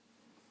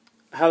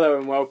Hello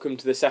and welcome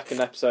to the second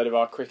episode of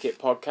our cricket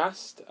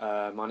podcast.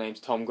 My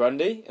name's Tom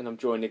Grundy and I'm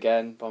joined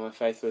again by my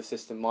faithful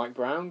assistant Mike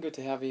Brown. Good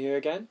to have you here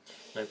again.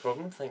 No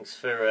problem. Thanks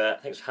for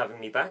having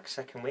me back.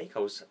 Second week. I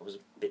was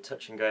a bit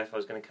touch and go if I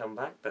was going to come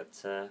back,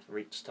 but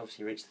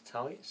obviously reached the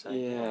target. So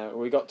yeah,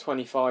 we got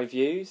 25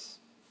 views.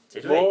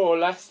 Did we? More or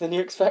less than you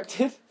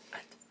expected?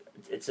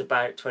 It's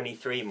about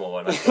 23 more,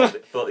 and I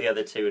thought the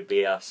other two would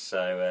be us.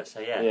 So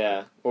yeah.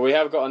 Yeah. Well, we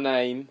have got a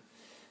name.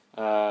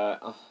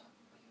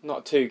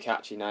 Not too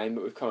catchy name,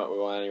 but we've come up with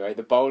one anyway.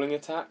 The Bowling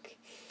Attack.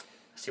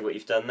 See what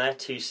you've done there?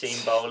 Two seam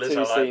bowlers. Two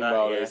I like seam that.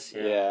 bowlers.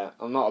 Yes, yeah,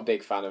 I'm not a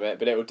big fan of it,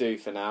 but it'll do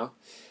for now.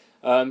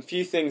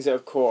 Few things that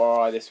have caught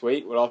our eye this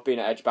week. Well, I've been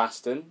at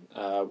Edgbaston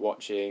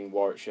watching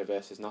Warwickshire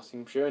versus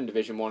Nottinghamshire in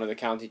Division 1 of the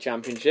County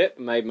Championship.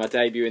 Made my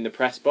debut in the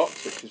press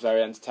box, which was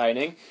very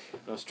entertaining.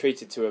 And I was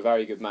treated to a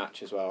very good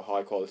match as well,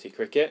 high quality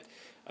cricket.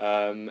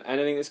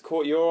 Anything that's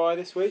caught your eye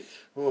this week?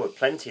 Oh,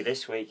 plenty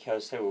this week.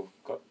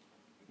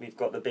 We've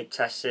got the big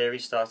test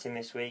series starting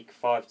this week.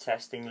 5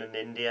 tests, England,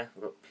 India.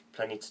 We've got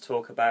plenty to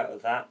talk about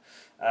of that.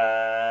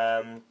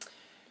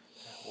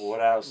 What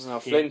else?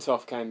 Well,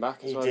 Flintoff came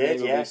back as well. He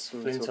did, yes.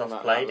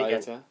 Flintoff played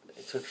again.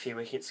 He took a few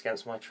wickets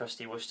against my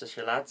trusty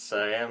Worcestershire lads,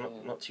 so yeah,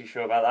 I'm not too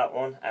sure about that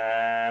one.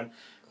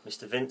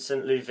 Mr.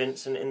 Vincent, Lou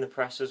Vincent in the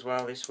press as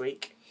well this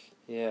week.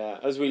 Yeah,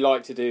 as we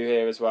like to do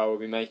here as well, we'll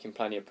be making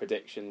plenty of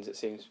predictions. It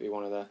seems to be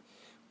one of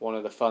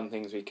the fun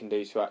things we can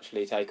do to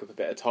actually take up a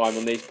bit of time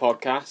on these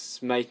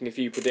podcasts, making a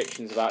few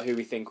predictions about who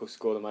we think will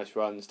score the most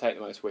runs, take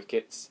the most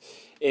wickets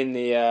in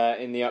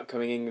the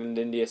upcoming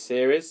England-India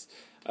series.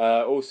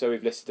 Also,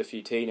 we've listed a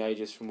few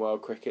teenagers from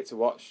world cricket to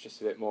watch, just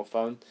a bit more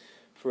fun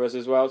for us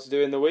as well to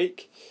do in the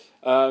week.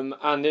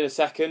 And in a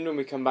second, when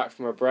we come back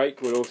from a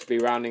break, we'll also be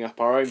rounding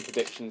up our own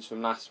predictions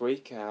from last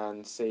week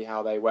and see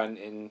how they went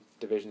in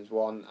Divisions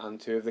 1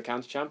 and 2 of the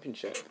County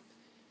Championship.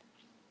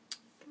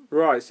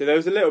 Right, so there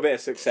was a little bit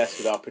of success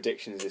with our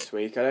predictions this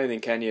week. I don't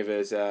think any of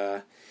us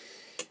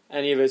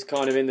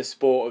kind of in the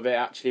sport of it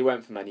actually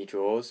went for many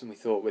draws, and we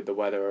thought with the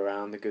weather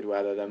around, the good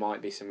weather, there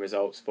might be some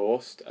results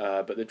forced.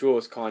 But the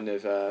draws kind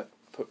of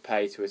put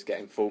pay to us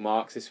getting full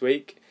marks this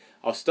week.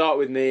 I'll start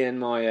with me and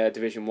my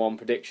Division 1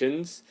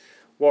 predictions.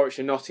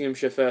 Warwickshire,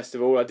 Nottinghamshire first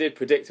of all. I did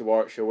predict a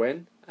Warwickshire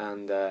win,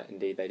 and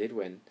indeed they did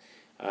win.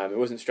 It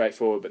wasn't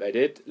straightforward, but they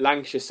did.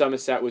 Lancashire,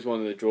 Somerset was one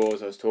of the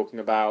draws I was talking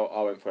about.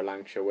 I went for a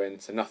Lancashire win,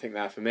 so nothing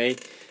there for me.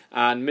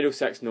 And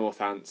Middlesex,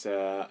 Northants,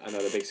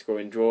 another big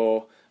scoring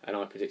draw, and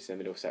I predicted a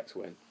Middlesex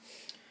win.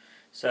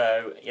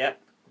 So, yeah,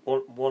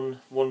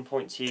 one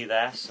point to you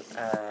there.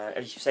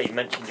 As you say, you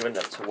mentioned you went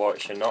up to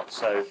Warwickshire, not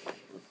so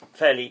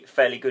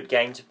fairly good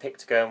game to pick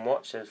to go and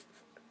watch.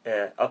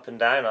 Up and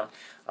down.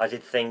 I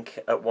did think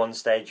at one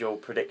stage your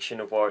prediction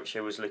of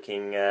Warwickshire was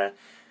looking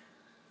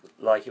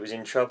like it was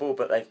in trouble,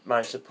 but they've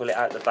managed to pull it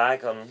out of the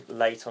bag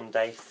late on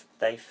day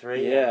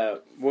 3. Yeah,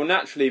 well,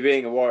 naturally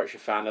being a Warwickshire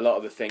fan, a lot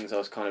of the things I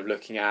was kind of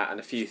looking at and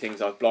a few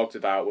things I've blogged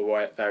about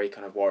were very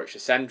kind of Warwickshire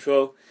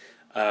central.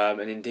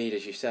 And indeed,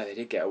 as you said, they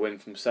did get a win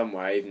from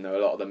somewhere, even though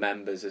a lot of the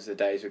members, as the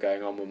days were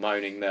going on, were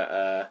moaning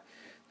that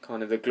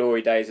kind of the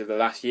glory days of the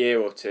last year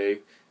or two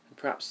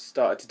perhaps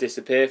started to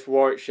disappear for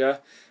Warwickshire.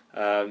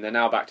 They're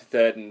now back to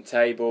third in the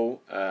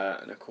table,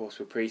 and of course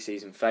we're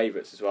pre-season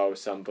favourites as well with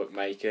some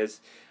bookmakers.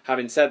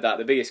 Having said that,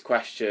 the biggest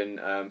question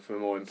from a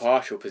more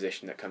impartial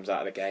position that comes out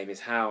of the game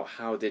is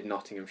how did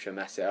Nottinghamshire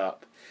mess it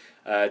up?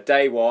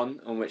 Day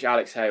 1, on which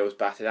Alex Hales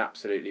batted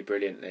absolutely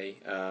brilliantly.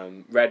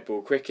 Red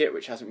ball cricket,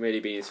 which hasn't really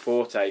been his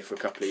forte for a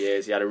couple of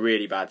years. He had a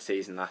really bad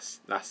season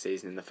last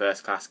season in the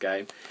first class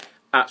game.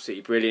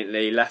 Absolutely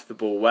brilliantly, left the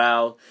ball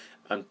well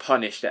and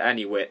punished at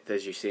any width,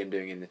 as you see him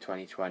doing in the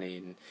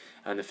 2020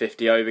 and the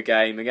 50 over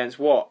game against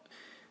what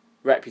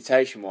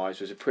reputation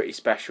wise was a pretty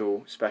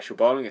special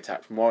bowling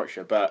attack from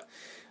Warwickshire, but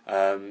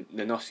the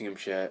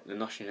Nottinghamshire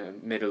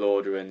middle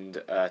order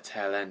and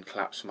tail end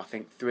collapsed from I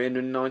think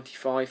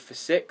 395 for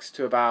 6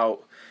 to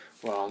about,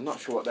 well, I'm not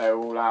sure what they were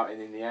all out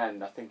in the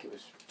end. I think it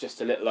was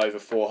just a little over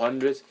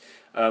 400,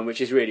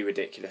 which is really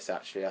ridiculous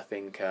actually. I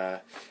think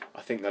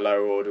the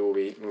lower order will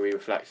be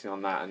reflecting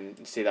on that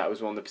and see that was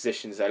one of the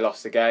positions they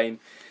lost the game.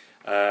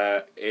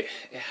 They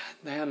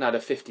hadn't had a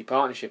 50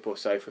 partnership or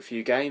so for a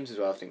few games as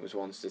well, I think was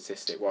one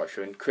statistic,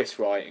 Warwickshire, and Chris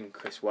Wright and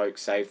Chris Woke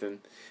saved them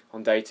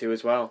on day 2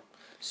 as well.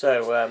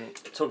 So,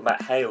 talking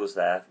about Hales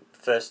there,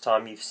 first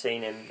time you've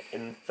seen him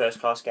in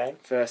first class game?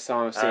 First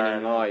time I've seen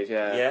him live,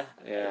 yeah.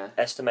 Yeah.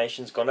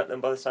 Estimations gone at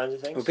them by the sounds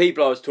of things? Well,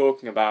 people I was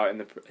talking about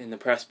in the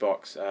press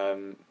box,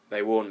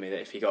 they warned me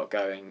that if he got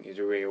going, it was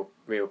a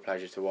real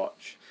pleasure to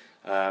watch.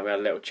 We had a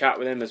little chat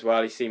with him as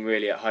well. He seemed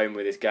really at home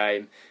with his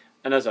game,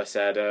 and as I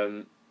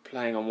said,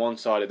 playing on one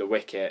side of the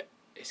wicket,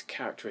 his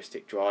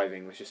characteristic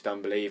driving was just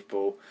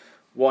unbelievable.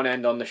 One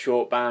end on the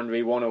short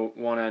boundary,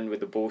 one end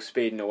with the ball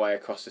speeding away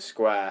across the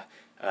square.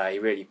 He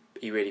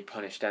really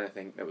punished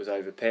anything that was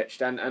over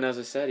pitched, and as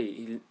I said,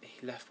 he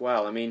left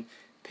well. I mean,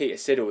 Peter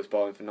Siddle was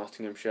bowling for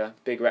Nottinghamshire,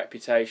 big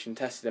reputation,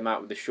 tested him out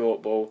with the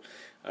short ball,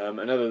 and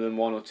other than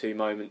one or two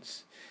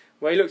moments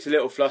where he looked a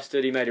little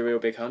flustered, he made a real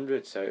big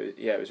 100. So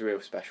yeah, it was a real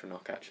special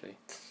knock actually.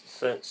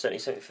 So certainly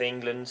something for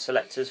England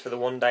selectors for the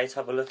one day to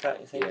have a look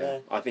at. You think? Yeah,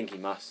 I think he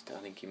must. I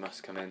think he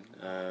must come in.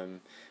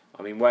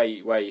 I mean, where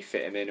you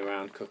fit him in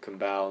around Cook and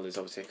Bell, there's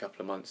obviously a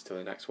couple of months till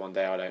the next one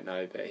day. I don't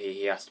know, but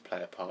he has to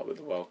play a part with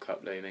the World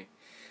Cup looming.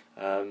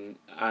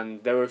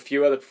 And there were a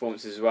few other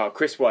performances as well.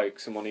 Chris Woke,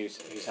 someone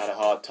who's had a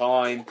hard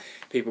time.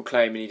 People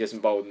claiming he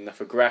doesn't bowl with enough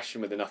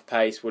aggression, with enough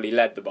pace. Well, he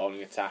led the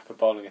bowling attack, a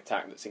bowling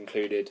attack that's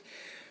included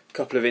a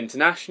couple of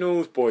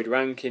internationals, Boyd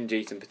Rankin,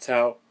 Jeetan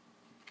Patel,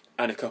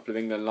 and a couple of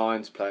England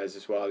Lions players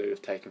as well who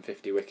have taken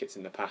 50 wickets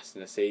in the past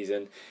in the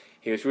season.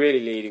 He was really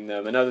leading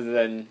them, and other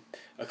than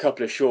a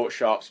couple of short,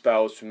 sharp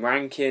spells from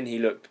Rankin, he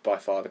looked by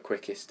far the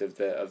quickest of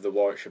the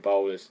Warwickshire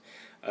bowlers.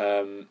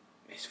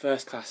 His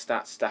first-class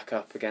stats stack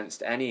up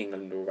against any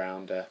England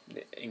all-rounder,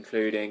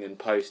 including and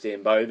Posty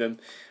and Botham.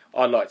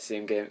 I'd like to see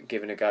him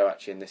given a go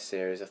actually in this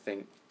series. I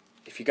think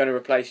if you're going to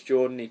replace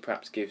Jordan, he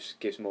perhaps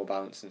gives more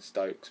balance than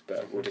Stokes,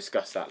 but we'll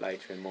discuss that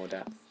later in more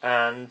depth.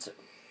 And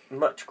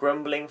much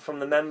grumbling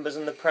from the members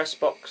in the press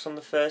box on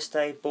the first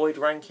day. Boyd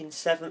Rankin,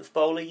 7th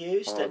bowler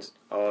used.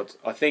 Odd.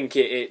 I think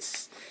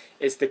it's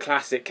the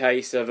classic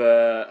case of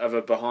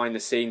a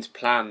behind-the-scenes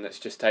plan that's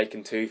just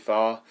taken too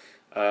far.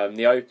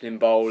 The opening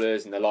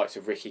bowlers and the likes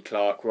of Ricky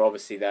Clark were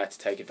obviously there to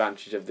take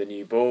advantage of the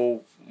new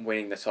ball,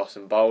 winning the toss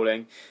and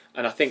bowling.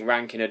 And I think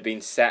Rankin had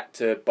been set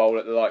to bowl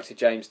at the likes of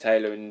James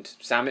Taylor and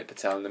Samit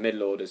Patel in the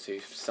middle orders,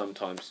 who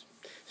sometimes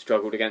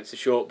struggled against the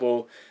short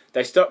ball.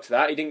 They stuck to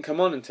that. He didn't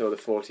come on until the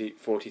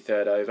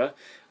 43rd over,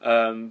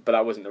 but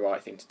that wasn't the right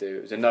thing to do.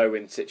 It was a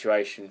no-win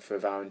situation for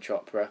Varun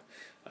Chopra.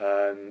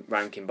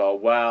 Rankin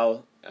bowled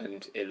well,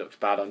 and it looked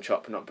bad on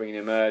Chopra not bringing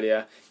him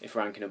earlier. If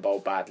Rankin had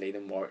bowled badly,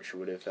 then Warwickshire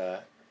would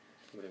have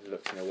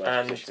looked in a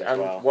worse position as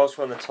well. And whilst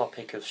we're on the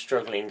topic of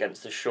struggling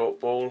against the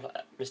short ball,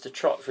 Mr.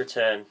 Trott's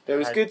return. It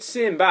was good to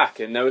see him back,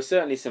 and there were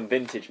certainly some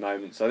vintage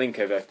moments. I think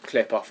of a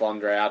clip off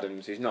Andre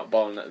Adams, who's not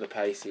bowling at the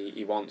pace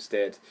he once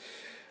did.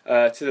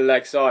 To the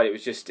leg side, it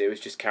was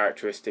just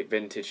characteristic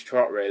vintage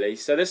Trott, really.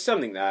 So there's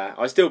something there.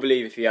 I still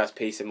believe if he has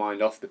peace of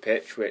mind off the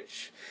pitch,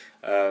 which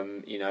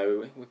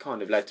we're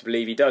kind of led to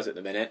believe he does at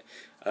the minute,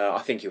 I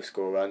think he'll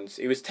score runs.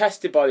 He was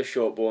tested by the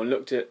short ball and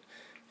looked at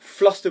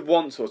flustered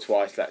once or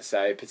twice, let's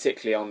say,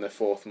 particularly on the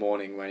 4th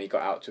morning when he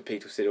got out to a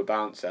Peter Siddle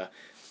bouncer.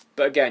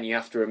 But again, you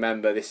have to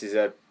remember this is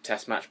a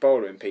test match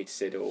bowler in Peter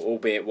Siddle,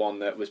 albeit one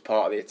that was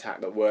part of the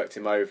attack that worked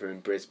him over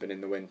in Brisbane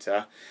in the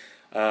winter.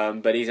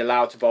 But he's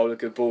allowed to bowl a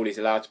good ball, he's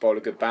allowed to bowl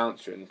a good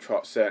bouncer, and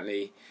Trott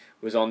certainly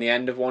was on the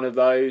end of one of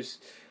those.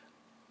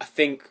 I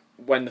think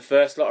when the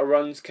first lot of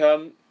runs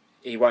come,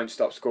 he won't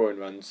stop scoring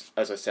runs,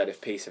 as I said,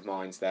 if peace of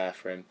mind's there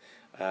for him.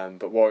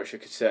 But Warwickshire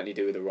could certainly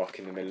do with a rock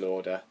in the middle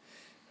order.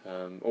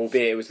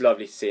 Albeit it was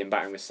lovely to see him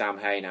batting with Sam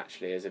Hain,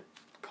 actually. There's a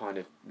kind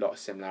of lot of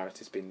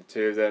similarities between the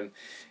two of them.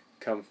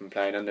 Come from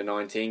playing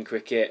under-19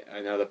 cricket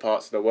in other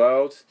parts of the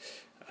world,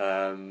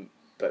 but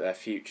their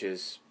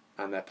futures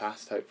and their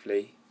past,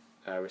 hopefully,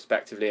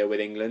 respectively, are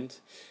with England.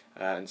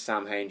 And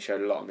Sam Hain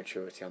showed a lot of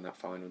maturity on that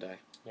final day.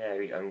 Yeah,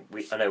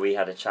 I know we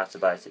had a chat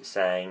about it,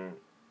 saying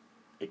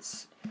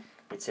it's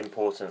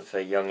important for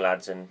young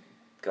lads, and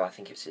I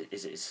think is it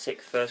his 6th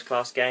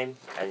first-class game,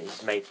 and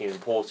he's making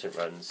important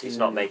runs. He's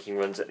not making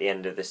runs at the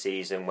end of the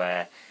season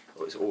where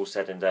it's all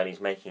said and done. He's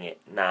making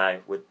it now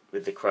with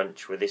the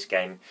crunch, with this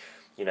game.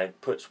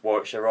 Puts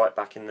Warwickshire right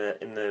back in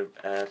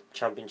the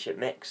championship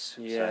mix.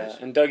 Yeah, so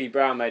and Dougie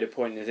Brown made a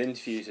point in his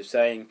interviews of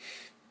saying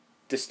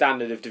the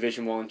standard of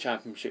Division 1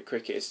 Championship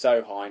cricket is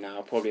so high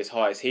now, probably as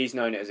high as he's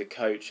known it as a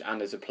coach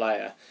and as a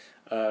player.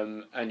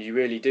 And you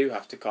really do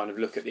have to kind of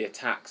look at the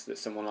attacks that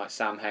someone like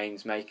Sam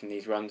Hain's making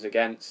these runs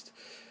against.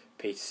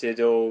 Peter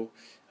Siddle,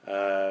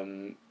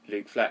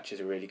 Luke Fletcher's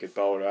a really good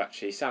bowler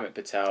actually. Samit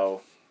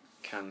Patel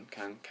can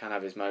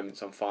have his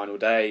moments on final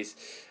days.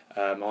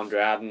 Andre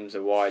Adams,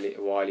 a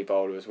wily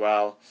bowler as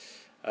well.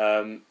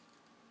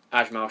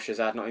 Ajmal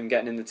Shahzad not even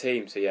getting in the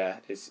team, so yeah,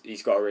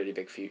 he's got a really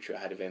big future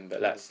ahead of him. But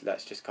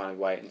let's just kind of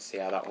wait and see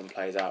how that one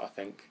plays out, I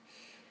think.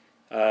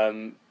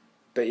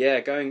 But yeah,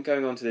 going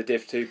on to the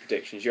Div 2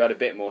 predictions, you had a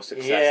bit more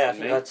success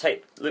than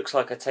me. Looks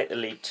like I take the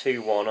lead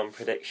 2-1 on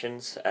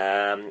predictions.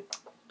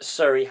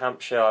 Surrey,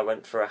 Hampshire, I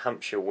went for a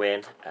Hampshire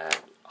win,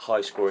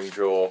 high scoring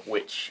draw,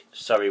 which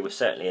Surrey was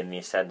certainly in the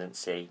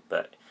ascendancy,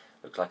 but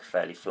looked like a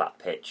fairly flat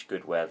pitch,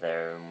 good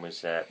weather, and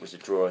was a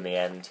draw in the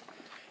end.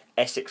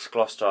 Essex,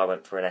 Gloucester, I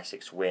went for an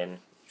Essex win,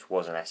 which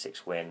was an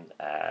Essex win,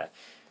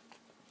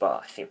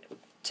 but I think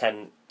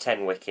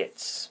 10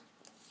 wickets,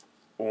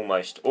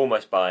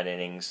 almost by an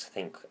innings. I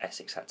think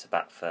Essex had to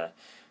bat for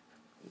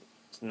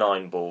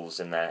 9 balls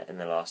in the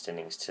last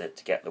innings to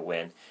get the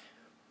win.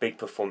 Big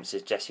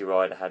performances. Jesse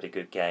Ryder had a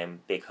good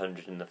game, big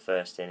 100 in the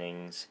first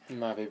innings.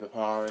 Maybe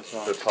Bapara as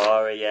well.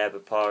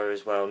 Bapara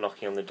as well,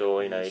 knocking on the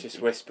door. It's just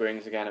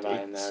whisperings again about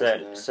him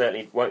there.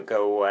 Certainly won't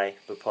go away,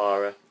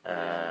 Bapara.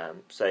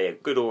 So yeah,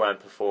 good all-round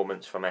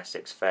performance from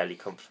Essex, fairly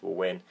comfortable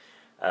win.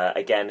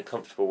 Again, a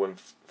comfortable win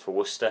for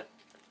Worcester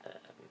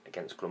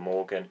against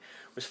Glamorgan.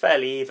 It was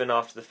fairly even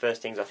after the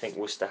first innings. I think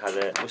Worcester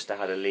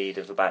had a lead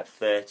of about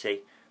 30.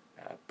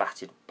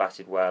 Batted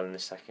well in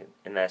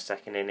their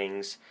second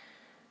innings.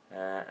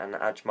 and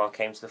Ajmal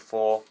came to the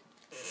fore.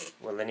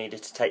 Well, they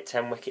needed to take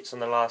 10 wickets on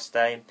the last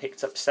day and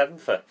picked up 7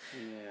 for.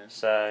 Yeah.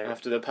 So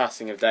after the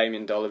passing of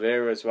Damien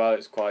D'Oliveira as well,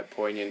 it's quite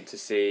poignant to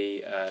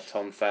see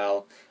Tom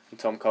Fell and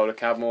Tom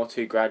Kohler-Cadmore,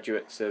 2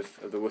 graduates of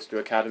the Worcester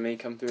Academy,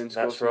 come through and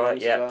score. that's right.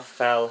 As Yeah, well.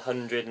 Fell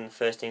 100 and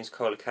first innings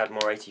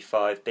Kohler-Cadmore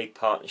 85. Big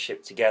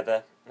partnership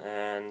together.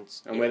 And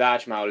with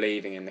Ajmal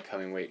leaving in the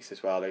coming weeks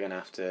as well, they're going to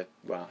have to,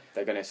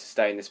 they're going to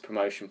sustain this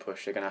promotion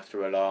push. They're going to have to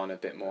rely on a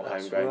bit more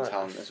homegrown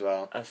talent as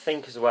well. I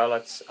think as well,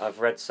 I've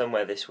read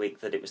somewhere this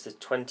week that it was the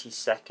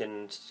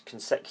 22nd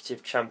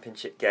consecutive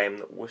championship game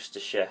that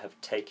Worcestershire have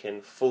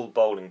taken full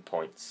bowling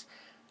points.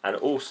 And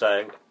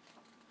also,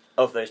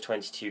 of those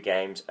 22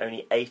 games,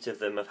 only 8 of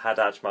them have had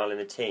Ajmal in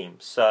the team.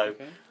 So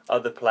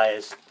other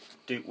players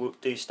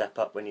do step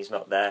up when he's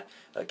not there.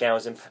 Again, I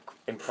was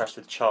impressed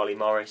with Charlie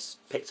Morris.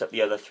 Picked up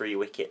the other 3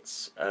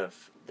 wickets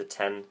of the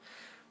 10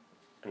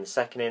 in the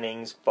second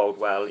innings. Bowled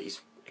well.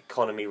 His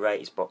economy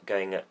rate is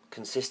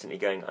consistently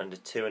going under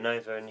 2 and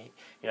over. And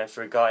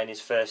for a guy in his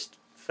first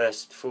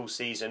full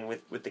season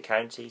with the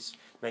counties,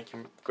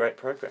 making great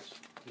progress.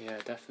 Yeah,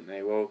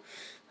 definitely. Well,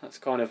 that's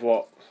kind of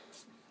what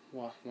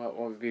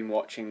we've been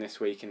watching this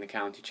week in the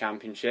county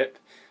championship.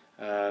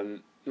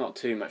 Not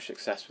too much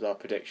success with our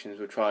predictions.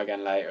 We'll try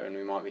again later, and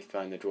we might be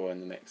throwing the draw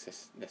in the mix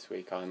this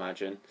week, I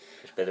imagine.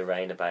 There's a bit of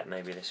rain about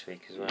maybe this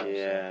week as well.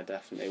 Yeah, so.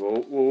 Definitely.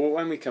 Well,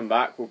 when we come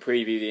back, we'll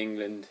preview the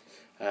England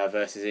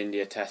versus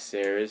India Test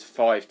series,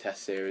 5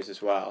 Test series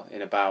as well,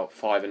 in about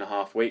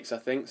 5.5 weeks, I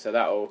think. So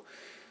that'll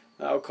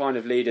kind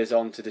of lead us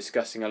on to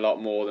discussing a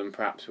lot more than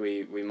perhaps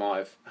we might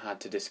have had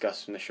to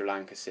discuss from the Sri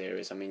Lanka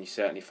series. I mean, you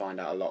certainly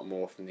find out a lot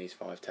more from these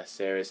 5 Test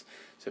series.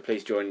 So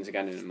please join us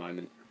again in a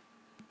moment.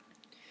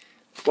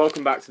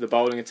 Welcome back to the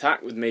Bowling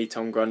Attack with me,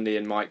 Tom Grundy,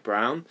 and Mike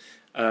Brown.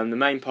 The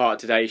main part of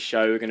today's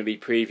show, we're going to be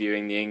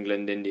previewing the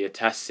England-India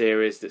Test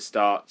series that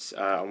starts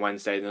on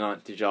Wednesday the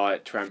 9th of July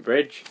at Trent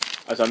Bridge.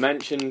 As I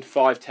mentioned,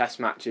 5 Test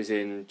matches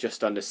in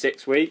just under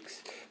 6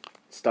 weeks,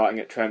 starting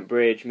at Trent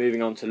Bridge,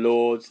 moving on to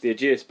Lords, the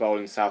Ageas Bowl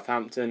in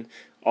Southampton,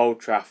 Old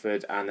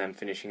Trafford, and then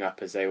finishing up,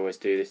 as they always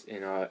do this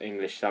in our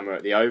English summer,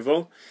 at the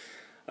Oval.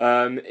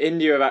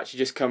 India have actually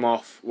just come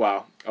off,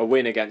 a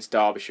win against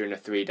Derbyshire in a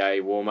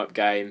 3-day warm-up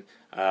game.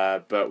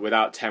 But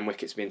without 10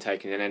 wickets being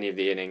taken in any of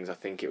the innings, I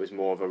think it was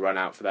more of a run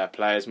out for their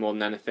players more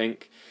than anything.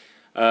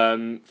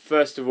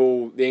 First of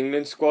all, the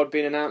England squad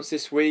being announced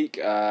this week,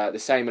 the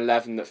same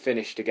 11 that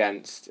finished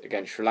against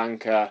Sri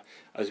Lanka,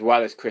 as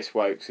well as Chris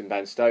Woakes and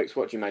Ben Stokes.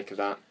 What do you make of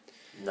that?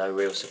 No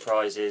real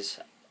surprises.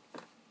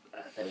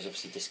 There was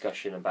obviously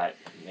discussion about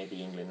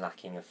maybe England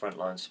lacking a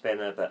frontline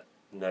spinner, but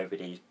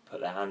nobody put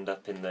their hand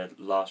up in the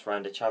last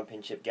round of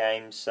championship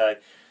games, so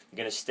we're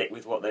going to stick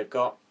with what they've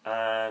got,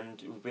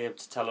 and we'll be able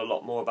to tell a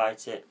lot more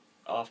about it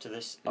after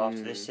this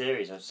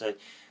series. I'd say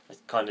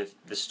kind of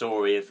the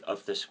story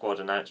of the squad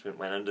announcement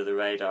went under the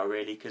radar,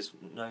 really, because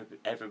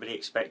everybody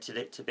expected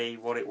it to be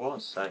what it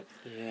was. So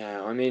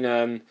yeah, I mean,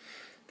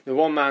 the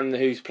one man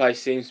whose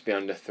place seems to be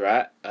under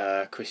threat,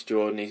 Chris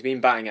Jordan, he's been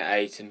batting at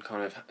 8 and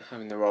kind of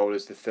having the role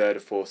as the 3rd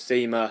or 4th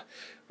seamer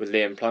with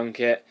Liam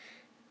Plunkett.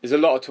 There's a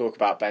lot of talk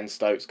about Ben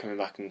Stokes coming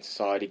back into the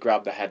side. He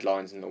grabbed the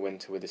headlines in the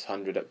winter with his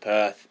 100 at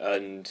Perth,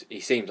 and he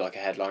seems like a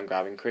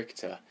headline-grabbing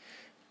cricketer.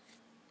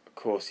 Of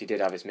course, he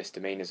did have his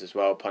misdemeanours as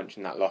well,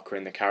 punching that locker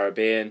in the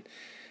Caribbean.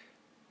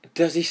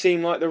 Does he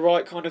seem like the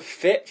right kind of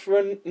fit for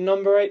a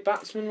number 8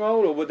 batsman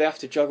role, or would they have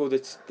to juggle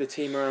the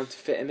team around to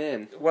fit him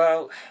in?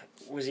 Well,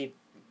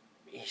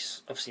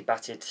 he's obviously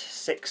batted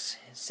six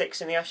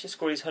in the Ashes,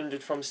 scored his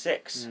 100 from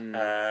 6,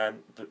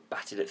 but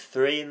batted at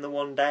 3 in the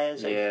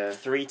one-dayers,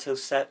 3 to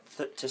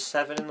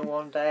 7 in the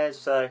one-dayers.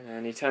 So.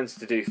 And he tends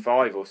to do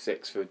 5 or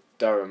 6 for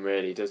Durham,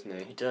 really, doesn't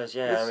he? He does,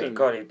 yeah.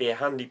 He'd be a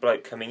handy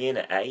bloke coming in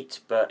at 8,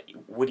 but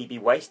would he be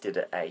wasted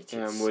at 8?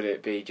 And would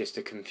it be just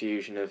a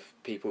confusion of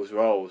people's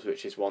roles,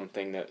 which is one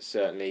thing that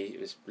certainly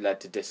has led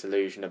to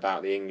disillusion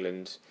about the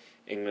England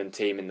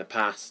team in the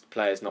past,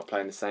 players not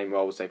playing the same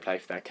roles they play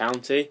for their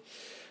county.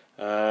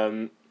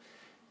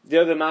 The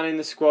other man in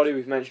the squad who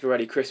we've mentioned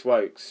already, Chris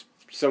Woakes,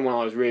 someone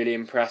I was really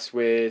impressed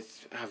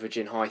with,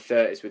 averaging high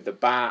 30s with the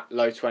bat,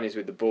 low 20s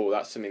with the ball.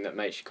 That's something that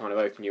makes you kind of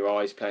open your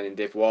eyes playing in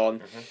Div 1.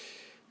 Mm-hmm.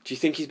 Do you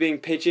think he's being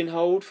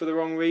pigeonholed for the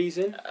wrong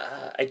reason?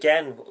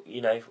 Again,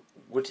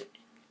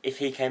 if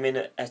he came in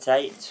at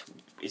 8,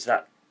 is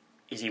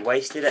he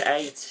wasted at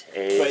 8?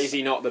 But is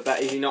he not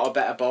a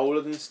better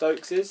bowler than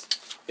Stokes is?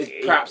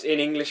 Perhaps in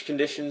English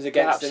conditions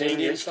against an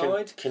Indian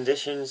side?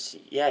 Conditions,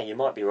 yeah, you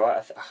might be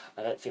right.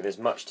 I don't think there's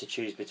much to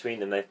choose between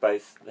them. They've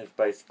both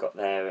got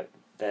their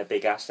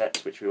big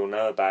assets, which we all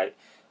know about.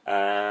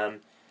 I'm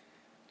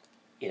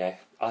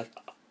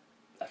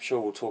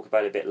sure we'll talk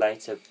about it a bit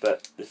later.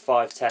 But the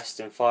 5 tests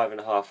in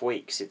 5.5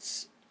 weeks,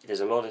 there's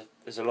a lot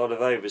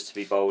of overs to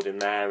be bowled in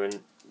there, and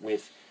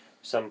with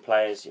some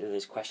players,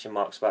 there's question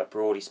marks about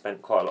Broad. He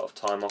spent quite a lot of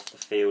time off the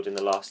field in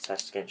the last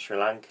test against Sri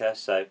Lanka,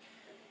 so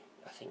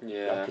I think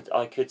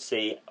I could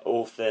see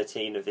all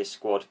 13 of this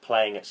squad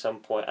playing at some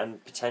point,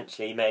 and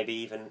potentially maybe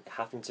even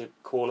having to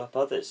call up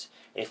others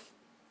if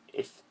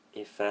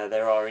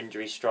there are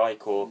injuries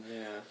strike or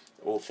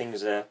or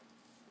things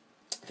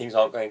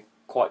aren't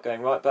quite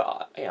going right.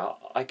 But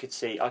I could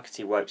see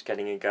Wokes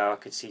getting a go.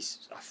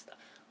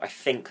 I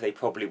think they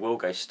probably will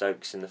go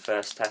Stokes in the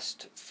first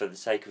test for the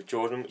sake of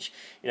Jordan, which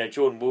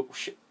Jordan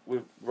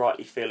will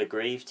rightly feel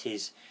aggrieved. He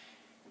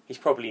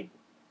probably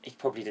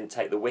didn't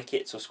take the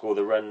wickets or score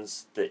the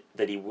runs that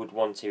he would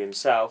want to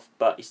himself,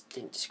 but he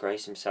didn't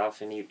disgrace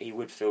himself, and he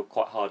would feel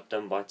quite hard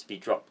done by to be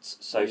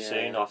dropped so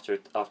soon after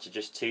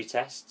just 2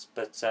 tests.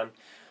 But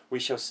we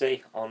shall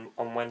see on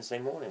Wednesday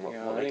morning what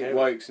I they think go.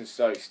 Wokes and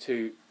Stokes,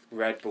 2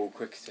 red ball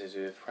cricketers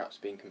who have perhaps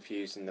been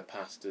confused in the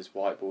past as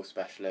white ball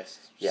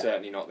specialists. Yeah.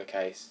 Certainly not the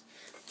case.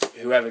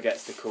 Whoever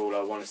gets the call,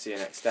 I want to see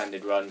an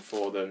extended run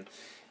for them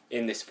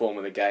in this form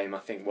of the game. I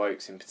think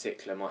Wokes in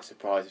particular might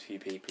surprise a few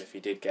people if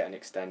he did get an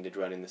extended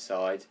run in the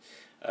side.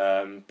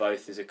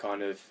 Both as a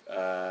kind of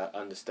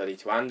understudy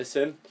to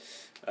Anderson.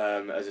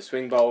 As a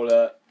swing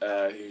bowler,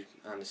 who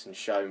Anderson's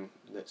shown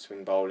that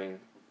swing bowling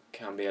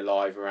can be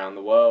alive around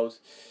the world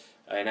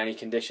in any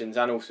conditions,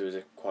 and also as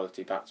a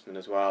quality batsman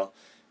as well.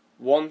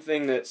 One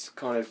thing that's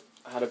kind of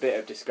had a bit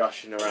of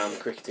discussion around the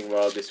cricketing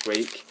world this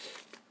week,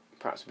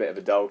 perhaps a bit of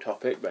a dull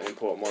topic, but an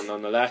important one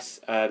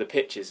nonetheless, the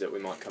pitches that we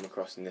might come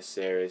across in this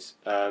series.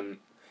 I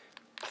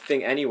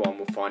think anyone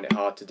will find it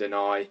hard to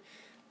deny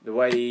the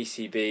way the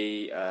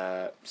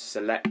ECB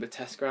select the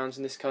test grounds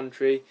in this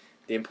country,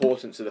 the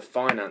importance of the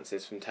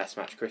finances from test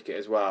match cricket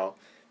as well.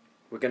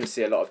 We're going to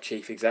see a lot of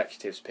chief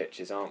executives'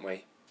 pitches, aren't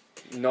we?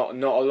 Not a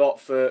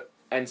lot for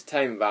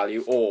entertainment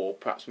value, or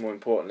perhaps more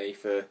importantly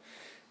for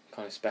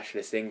kind of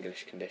specialist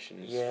English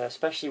conditions. Yeah,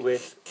 especially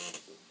with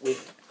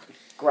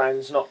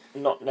grounds not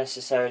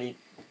necessarily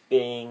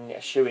being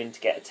a shoe-in to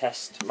get a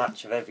test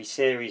match of every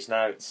series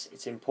now.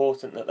 It's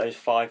important that those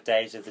 5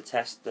 days of the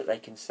test that they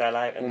can sell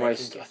out, and I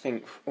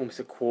think almost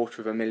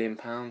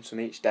 £250,000 from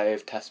each day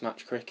of test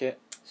match cricket.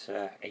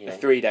 So a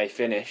 3-day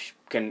finish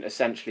can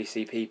essentially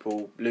see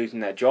people losing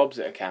their jobs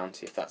at a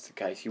county if that's the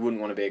case. You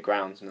wouldn't want to be a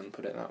groundsman,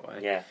 put it that way.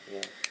 Yeah.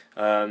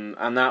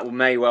 And that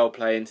may well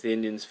play into the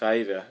Indians'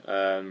 favour.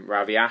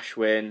 Ravi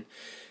Ashwin,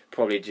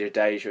 probably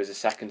Jadeja as a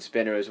second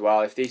spinner as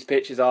well. If these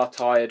pitches are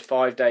tired,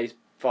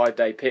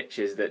 5-day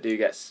pitches that do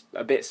get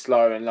a bit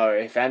slower and lower,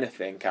 if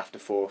anything, after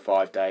 4 or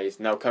 5 days,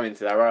 and they'll come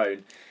into their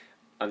own.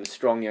 And the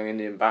strong young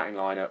Indian batting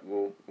lineup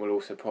will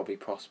also probably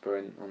prosper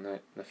on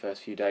the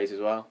first few days as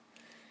well.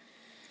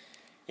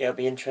 Yeah, it'll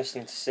be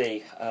interesting to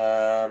see.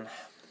 Like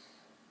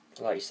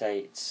you say,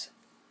 it's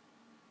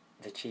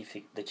the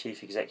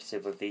chief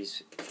executive of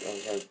these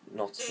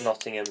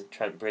Nottingham,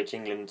 Trent Bridge,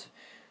 England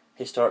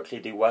historically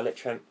do well at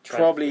Trent.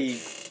 Probably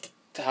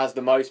has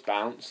the most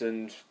bounce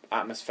and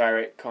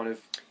atmospheric kind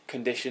of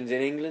conditions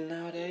in England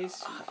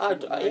nowadays. I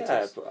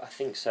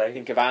think so.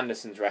 Think of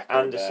Anderson's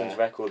record.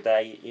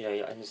 There.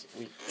 And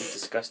we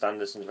discussed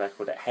Anderson's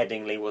record at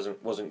Headingley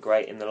wasn't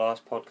great in the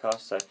last podcast.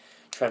 So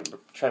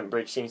Trent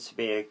Bridge seems to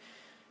be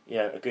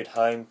a good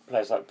home.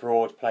 Players like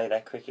Broad play their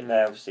cricket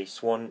there. Obviously,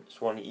 Swan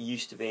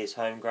used to be his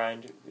home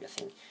ground. I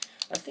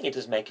think it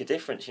does make a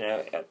difference.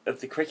 Of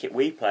the cricket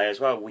we play as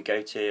well, we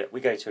go to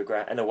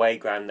an away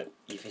ground that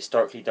you've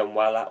historically done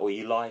well at or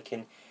you like,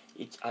 and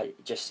it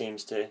just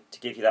seems to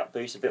give you that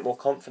boost, a bit more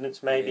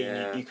confidence maybe.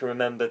 Yeah. You can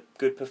remember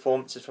good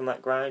performances from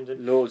that ground.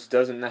 And Lords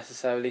doesn't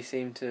necessarily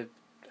seem to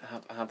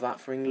have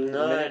that for England.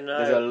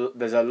 No.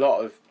 There's a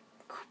lot of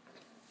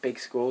big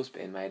scores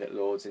being made at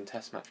Lords in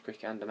Test match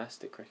cricket and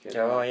domestic cricket.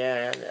 Oh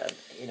yeah.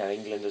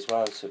 England as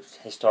well. So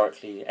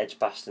historically,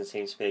 Edgbaston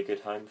seems to be a good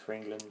home for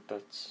England,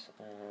 but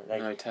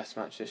no Test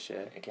match this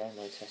year. Again,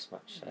 no Test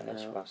match at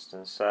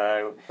Edgbaston.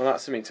 So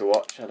that's something to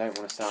watch. I don't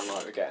want to sound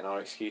like we're getting our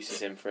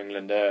excuses in for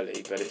England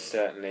early, but it's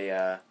certainly.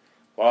 I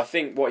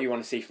think what you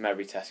want to see from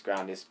every Test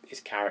ground is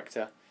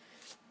character.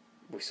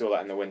 We saw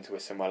that in the winter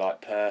with somewhere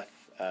like Perth.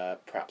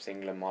 Perhaps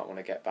England might want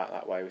to get back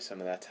that way with some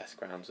of their test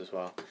grounds as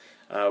well.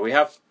 We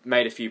have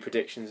made a few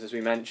predictions, as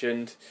we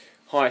mentioned.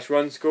 Highest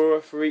run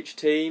scorer for each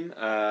team,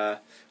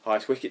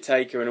 highest wicket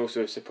taker, and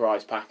also a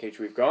surprise package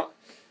we've got.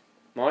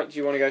 Mike, do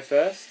you want to go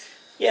first?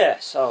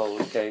 Yes, I'll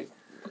go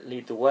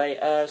lead the way.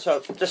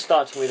 So just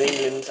starting with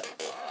England,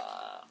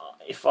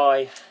 if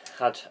I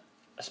had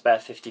a spare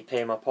 50p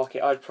in my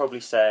pocket, I'd probably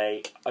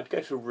say I'd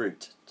go for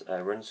Root,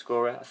 run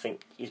scorer. I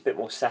think he's a bit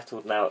more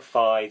settled now at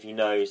 5. He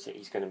knows that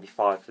he's going to be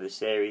 5 for the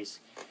series.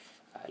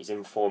 He's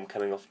in form,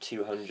 coming off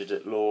 200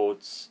 at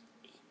Lords.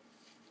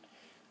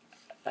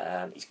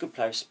 He's a good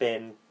player of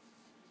spin,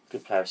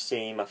 good player of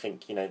seam. I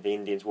think the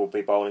Indians will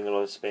be bowling a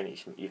lot of spin.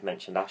 You've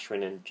mentioned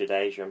Ashwin and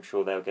Jadeja. I'm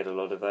sure they'll get a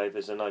lot of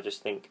overs, and I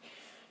just think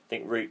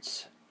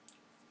Root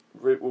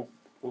will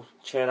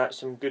churn out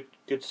some good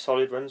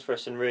solid runs for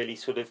us and really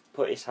sort of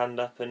put his hand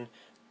up and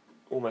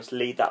almost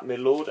lead that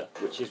middle order,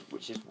 which is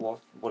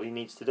what he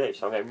needs to do.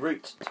 So I'm going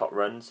Root, top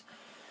runs.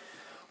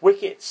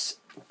 Wickets,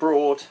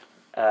 Broad.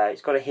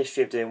 He's got a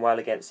history of doing well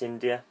against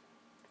India.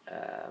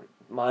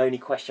 My only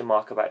question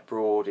mark about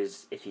Broad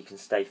is if he can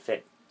stay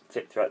fit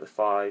throughout the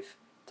 5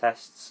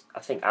 tests. I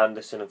think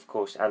Anderson, of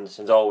course,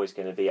 Anderson's always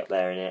going to be up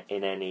there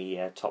in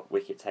any top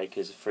wicket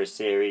takers for a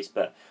series,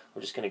 but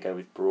I'm just going to go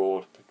with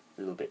Broad,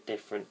 a little bit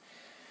different.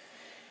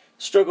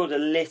 struggled a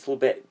little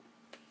bit.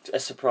 A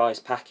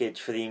surprise package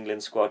for the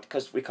England squad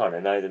because we kind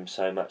of know them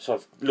so much. So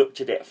I've looked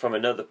at it from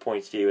another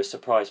point of view. A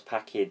surprise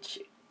package.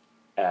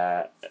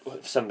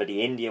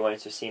 Somebody India wanted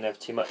to have seen over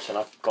too much, and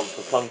I've gone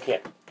for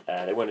Plunkett.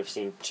 They won't have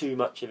seen too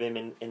much of him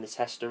in the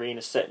Test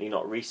arena. Certainly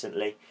not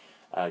recently.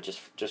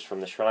 Just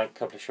from the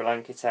couple of Sri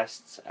Lanka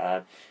tests.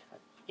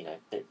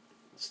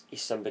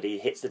 He's somebody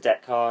who hits the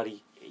deck hard.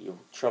 He'll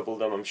trouble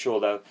them. I'm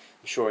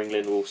sure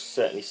England will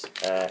certainly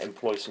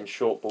employ some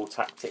short ball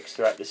tactics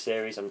throughout the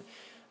series.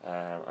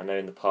 I know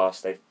in the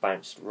past they've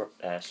bounced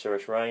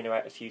Suresh Raina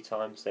out a few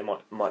times. They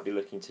might be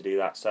looking to do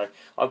that. So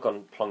I've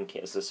gone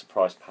Plunkett as the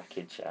surprise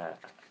package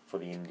for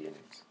the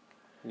Indians.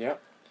 Yeah.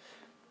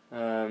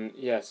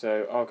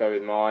 So I'll go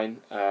with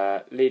mine.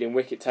 Leading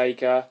wicket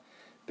taker,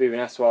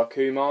 Bhuvaneswar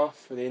Kumar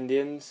for the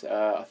Indians.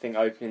 I think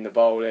opening the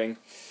bowling.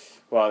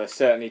 Well, there's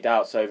certainly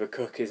doubts over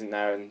Cook, isn't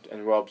there?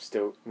 And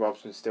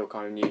Robson's still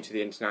kind of new to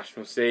the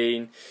international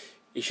scene.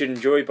 He should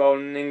enjoy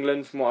bowling in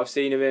England from what I've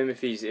seen of him.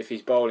 If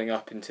he's bowling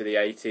up into the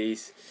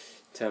 80s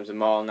in terms of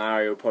mile an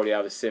hour, he'll probably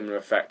have a similar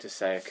effect to,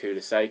 say, a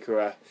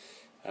Kulasekara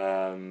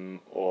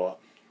or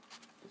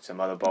some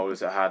other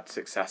bowlers that had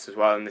success as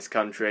well in this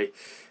country.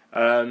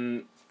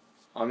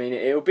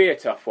 It'll be a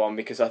tough one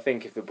because I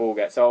think if the ball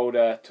gets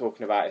older,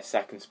 talking about his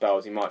second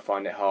spells, he might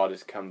find it harder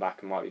to come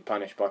back and might be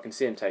punished. But I can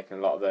see him taking a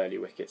lot of early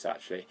wickets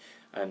actually,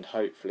 and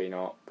hopefully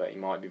not, but he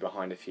might be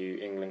behind a few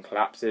England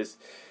collapses.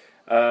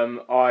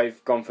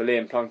 I've gone for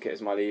Liam Plunkett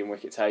as my leading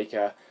wicket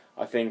taker.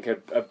 I think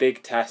a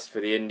big test for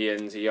the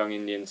Indians, a young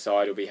Indian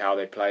side, will be how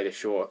they play the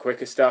shorter,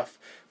 quicker stuff,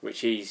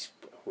 which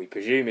we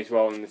presume his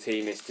role in the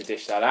team is to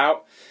dish that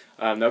out.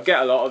 They'll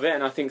get a lot of it,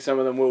 and I think some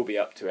of them will be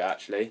up to it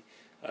actually.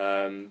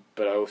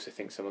 But I also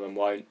think some of them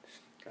won't.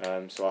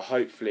 So I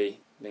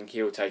hopefully think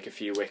he'll take a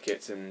few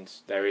wickets, and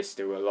there is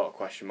still a lot of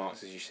question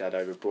marks, as you said,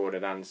 over Broad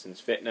and Anderson's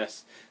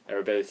fitness, their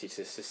ability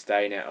to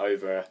sustain it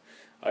over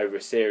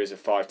a series of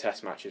 5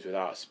 Test matches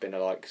without a spinner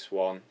like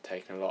Swan,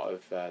 taking a lot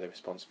of the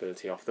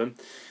responsibility off them.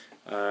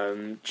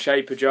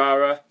 Shea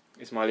Pujara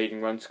is my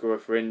leading run scorer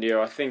for India.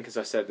 I think, as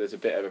I said, there's a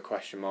bit of a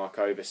question mark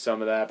over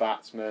some of their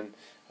batsmen.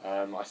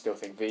 I still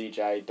think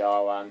Vijay,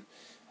 Dhawan,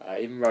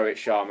 even Rohit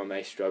Sharma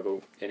may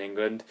struggle in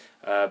England,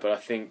 but I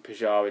think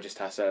Pujara just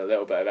has a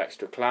little bit of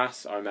extra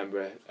class. I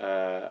remember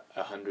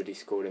 100 he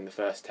scored in the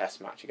first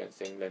Test match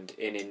against England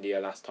in India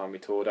last time we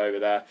toured over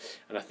there,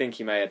 and I think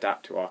he may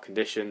adapt to our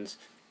conditions.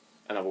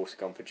 And I've also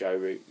gone for Joe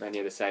Root, many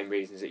of the same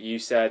reasons that you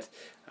said,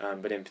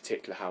 but in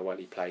particular how well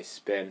he plays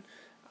spin,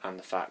 and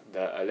the fact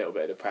that a little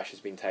bit of the pressure's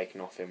been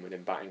taken off him with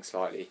him batting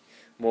slightly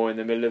more in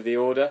the middle of the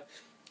order.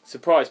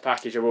 Surprise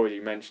package, I've already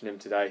mentioned him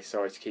today,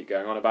 sorry to keep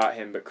going on about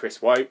him, but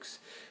Chris Woakes,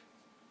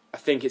 I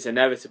think it's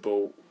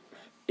inevitable,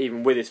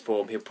 even with his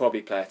form, he'll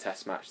probably play a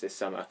Test match this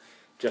summer,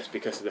 just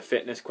because of the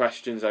fitness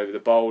questions over the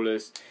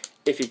bowlers.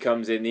 If he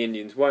comes in, the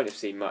Indians won't have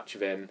seen much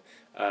of him,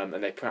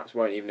 and they perhaps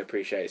won't even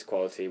appreciate his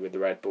quality with the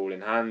red ball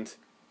in hand.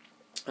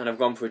 And I've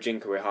gone for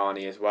Ajinkya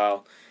Rahane as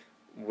well.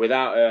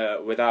 Without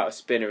a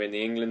spinner in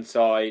the England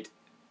side,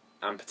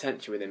 and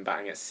potentially with him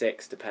batting at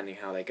 6, depending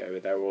how they go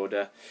with their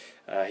order,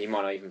 he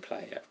might not even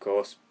play it, of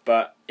course.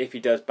 But if he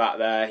does bat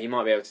there, he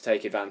might be able to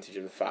take advantage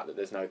of the fact that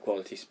there's no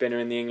quality spinner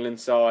in the England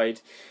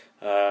side.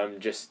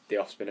 Just the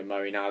off-spin of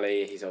Moeen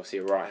Ali, he's obviously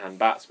a right-hand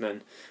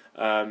batsman.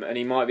 And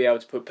he might be able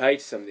to put pay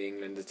to some of the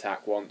England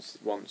attack once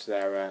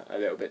they're a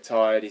little bit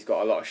tired. He's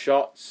got a lot of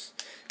shots.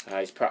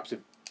 He's perhaps he's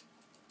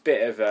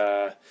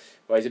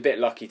a bit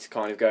lucky to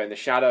kind of go in the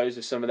shadows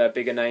of some of their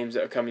bigger names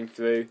that are coming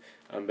through.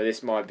 But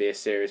this might be a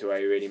series where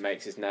he really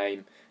makes his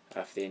name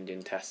for the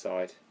Indian Test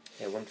side.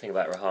 Yeah, one thing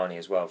about Rahane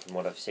as well, from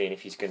what I've seen,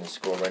 if he's going to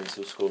score runs,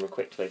 he'll score them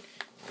quickly.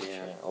 Which,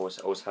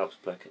 always helps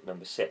bloke at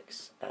number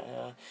 6.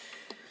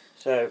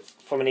 So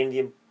from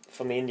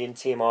the Indian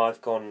team,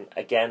 I've gone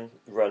again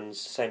runs,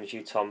 same as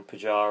you, Tom,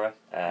 Pujara.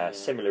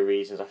 Similar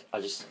reasons.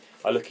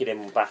 I look at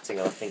him batting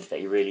and I think that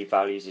he really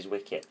values his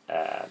wicket.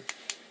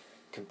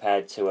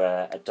 Compared to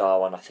a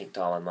Dhawan, I think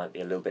Dhawan might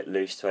be a little bit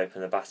loose to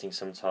open the batting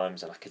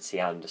sometimes, and I could see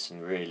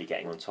Anderson really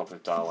getting on top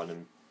of Dhawan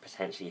and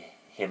potentially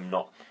him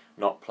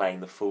not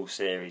playing the full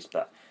series,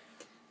 but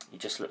he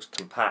just looks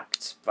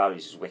compact,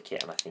 values his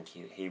wicket, and I think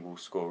he will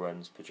score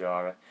runs,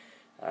 Pujara.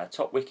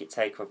 Top wicket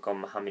taker, I've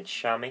gone Mohammad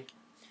Shami.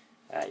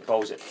 He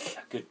bowls at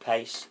a good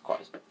pace, quite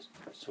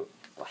a sort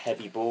of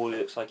heavy ball. It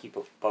looks like he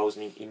bowls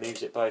and he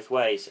moves it both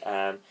ways.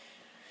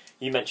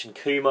 You mentioned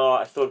Kumar.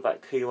 I thought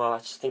about Kumar. I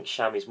just think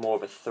Shami's more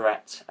of a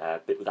threat,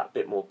 with that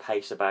bit more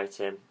pace about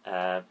him.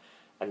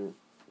 And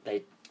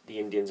the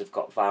Indians have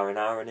got Varun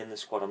Aaron in the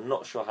squad. I'm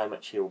not sure how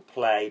much he'll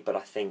play, but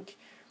I think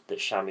that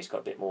Shami's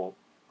got a bit more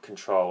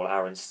control.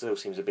 Aaron still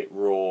seems a bit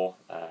raw.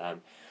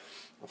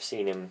 I've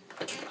seen him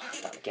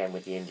again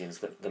with the Indians.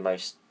 The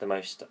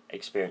most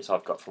experience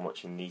I've got from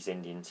watching these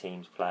Indian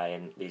teams play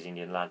and these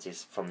Indian lads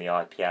is from the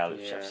IPL,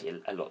 which is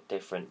obviously a lot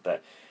different,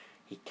 but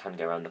he can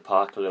go around the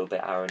park a little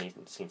bit. Aaron, he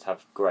seems to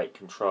have great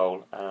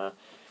control.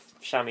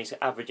 Shami's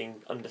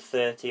averaging under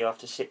 30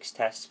 after 6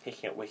 tests,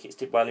 picking up wickets.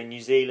 Did well in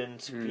New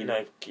Zealand. You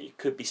know, it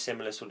could be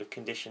similar sort of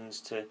conditions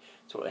to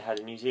what they had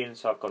in New Zealand.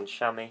 So I've gone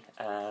Shami.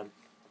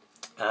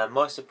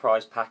 My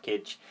surprise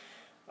package,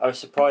 I was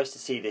surprised to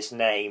see this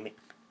name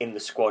in the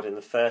squad in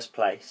the first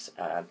place.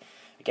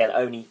 Again,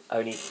 only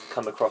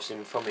come across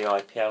him from the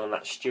IPL, and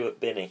that's Stuart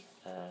Binney.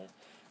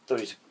 Thought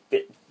he was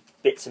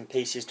bits and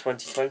pieces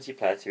 2020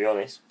 player, to be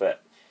honest,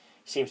 but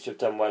seems to have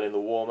done well in the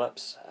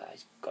warm-ups.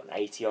 He's got an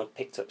 80-odd,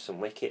 picked up some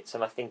wickets,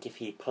 and I think if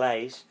he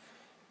plays,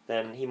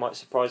 then he might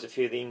surprise a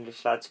few of the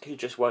English lads who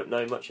just won't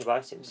know much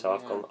about him. So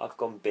I've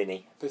gone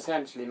Binney.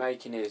 Potentially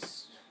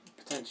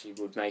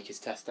would make his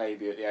Test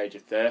debut at the age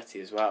of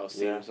 30 as well.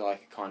 Seems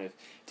like a kind of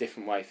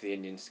different way for the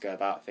Indians to go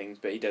about things,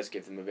 but he does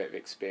give them a bit of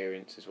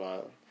experience as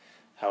well.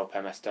 Help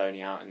MS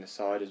Dhoni out in the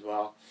side as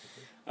well.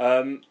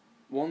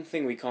 One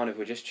thing we kind of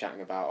were just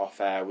chatting about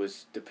off air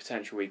was the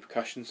potential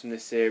repercussions from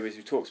this series.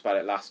 We talked about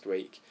it last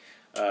week.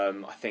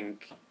 I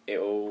think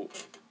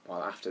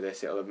after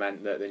this, it'll have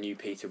meant that the new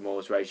Peter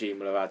Moore's regime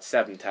will have had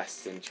 7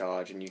 tests in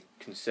charge, and you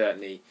can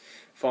certainly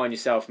find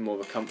yourself in more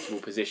of a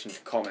comfortable position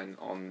to comment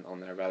on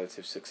their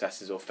relative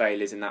successes or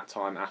failures in that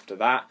time after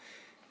that.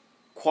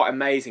 Quite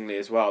amazingly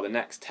as well, the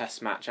next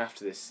test match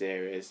after this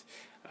series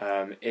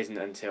isn't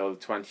until the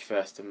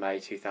 21st of May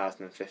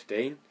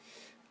 2015,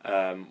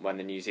 when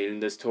the New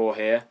Zealanders tour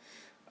here,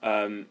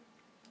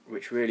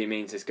 which really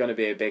means there's going to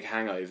be a big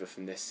hangover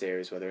from this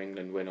series, whether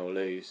England win or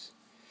lose.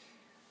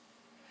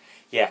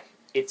 Yeah,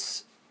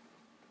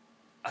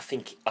 I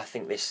think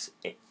this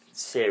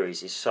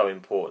series is so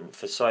important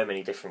for so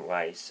many different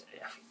ways.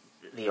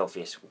 The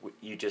obvious,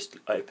 you just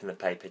open the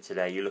paper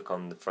today, you look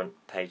on the front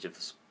page of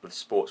the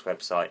sports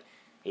website,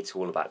 it's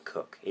all about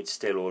Cook. It's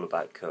still all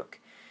about Cook.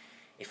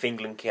 If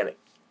England can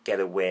get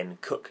a win,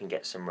 Cook can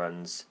get some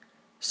runs,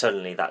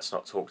 suddenly that's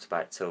not talked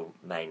about till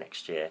May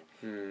next year.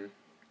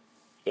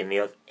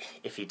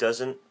 If he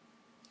doesn't,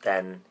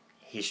 then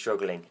he's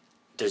struggling.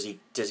 Does he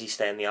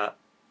stay in the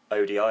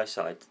ODI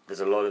side?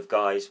 There's a lot of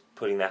guys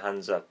putting their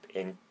hands up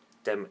in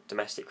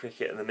domestic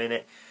cricket at the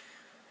minute.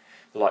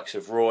 The likes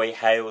of Roy,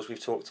 Hales,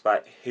 we've talked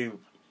about, who,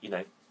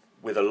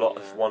 with a lot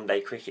of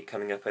one-day cricket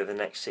coming up over the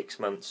next 6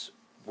 months,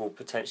 will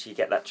potentially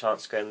get that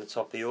chance to go in the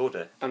top of the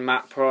order. And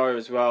Matt Pryor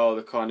as well,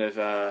 the kind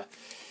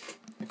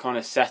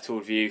of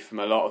settled view from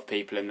a lot of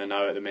people in the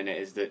know at the minute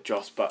is that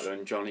Joss Buttler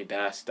and Johnny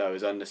Bairstow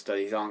as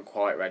understudies aren't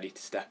quite ready to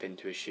step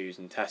into his shoes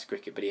in Test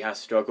cricket, but he has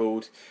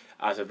struggled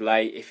as of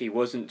late. If he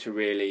wasn't to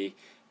really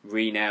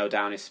re-nail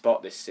down his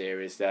spot this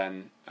series,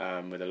 then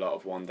with a lot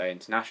of one-day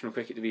international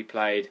cricket to be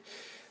played,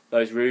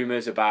 those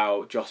rumours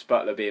about Joss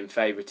Buttler being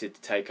favoured to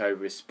take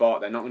over his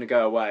spot, they're not going to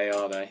go away,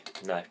 are they?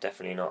 No,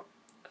 definitely not.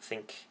 I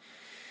think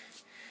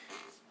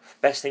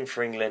best thing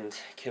for England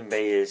can be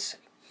is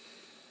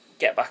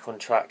get back on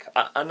track.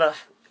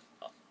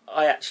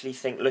 I actually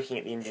think, looking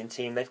at the Indian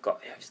team, they've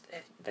got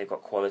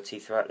quality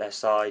throughout their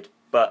side,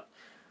 but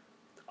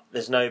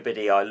there's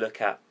nobody I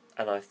look at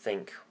and I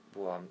think,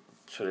 well, I'm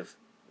sort of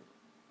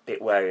a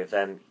bit wary of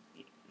them.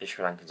 The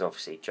Sri Lankans,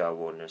 obviously, Joe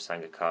Warner and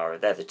Sangakkara,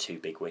 they're the 2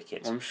 big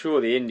wickets. I'm sure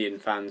the Indian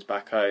fans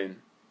back home,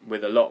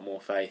 with a lot more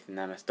faith in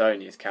MS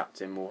Dhoni as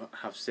captain, will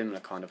have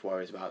similar kind of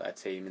worries about their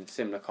team and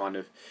similar kind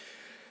of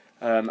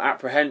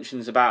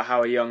apprehensions about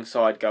how a young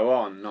side go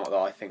on. Not that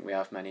I think we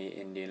have many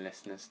Indian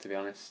listeners, to be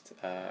honest.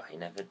 You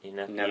never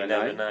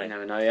know. You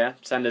never know, yeah.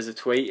 Send us a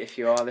tweet if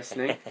you are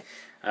listening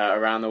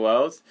around the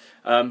world.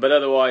 But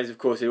otherwise, of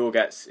course, it all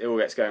gets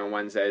going on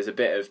Wednesday. There's a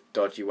bit of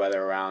dodgy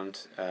weather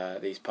around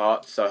these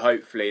parts, so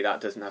hopefully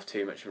that doesn't have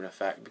too much of an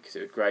effect, because it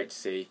would be great to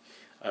see.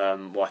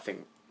 I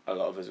think a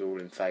lot of us are all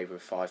in favour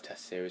of 5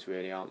 Test series,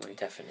 really, aren't we?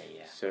 Definitely,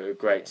 yeah. So it would be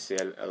great to see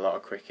a lot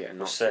of cricket and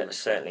not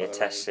certainly a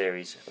Test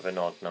series of an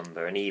odd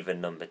number, an even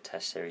numbered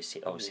Test series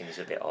obviously is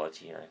a bit odd,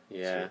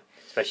 Yeah. So,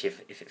 especially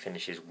if it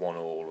finishes 1-1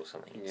 or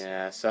something.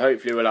 Yeah. So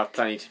hopefully we'll have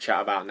plenty to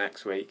chat about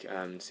next week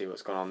and see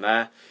what's gone on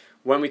there.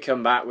 When we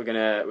come back, we're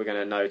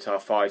gonna note our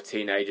 5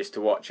 teenagers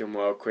to watch in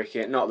world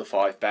cricket. Not the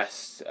 5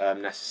 best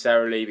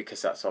necessarily,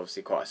 because that's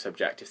obviously quite a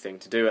subjective thing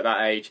to do at that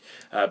age.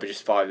 But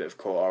just 5 that have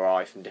caught our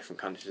eye from different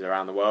countries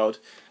around the world.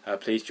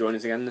 Please join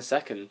us again in a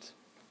second.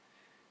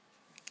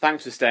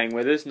 Thanks for staying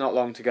with us. Not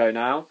long to go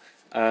now.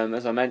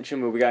 As I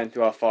mentioned, we'll be going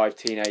through our 5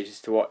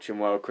 teenagers to watch in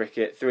world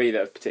cricket. 3 that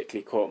have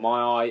particularly caught my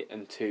eye,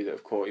 and 2 that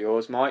have caught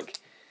yours, Mike.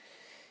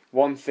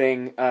 One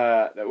thing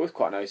that was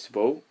quite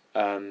noticeable,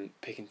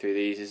 picking through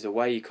these, is the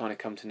way you kind of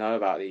come to know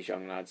about these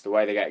young lads, the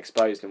way they get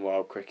exposed in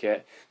world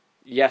cricket.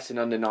 Yes, an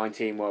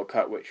under-19 World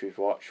Cup which we've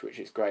watched, which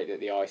is great that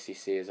the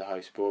ICC is a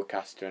host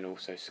broadcaster, and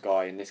also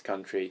Sky in this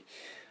country,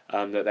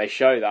 that they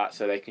show that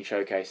so they can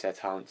showcase their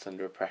talents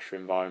under a pressure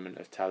environment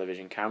of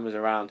television cameras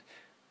around.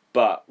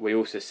 But we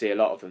also see a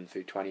lot of them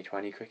through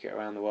 2020 cricket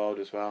around the world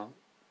as well.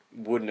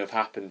 Wouldn't have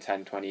happened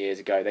 10, 20 years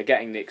ago. They're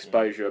getting the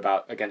exposure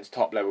against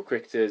top-level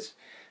cricketers,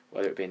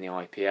 whether it be in the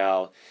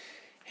IPL,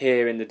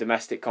 here in the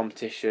domestic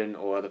competition,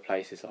 or other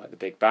places like the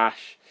Big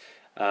Bash.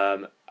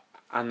 And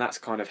that's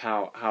kind of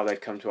how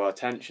they've come to our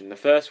attention. The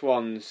first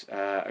one's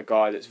a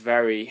guy that's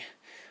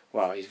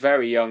he's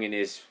very young in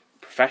his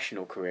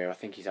professional career. I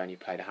think he's only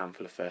played a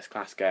handful of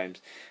first-class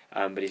games,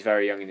 but he's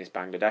very young in his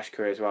Bangladesh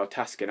career as well.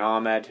 Taskin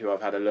Ahmed, who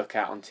I've had a look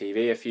at on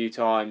TV a few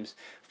times,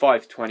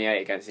 5-28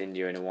 against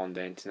India in a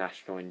one-day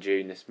international in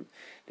June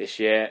this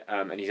year,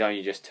 and he's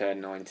only just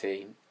turned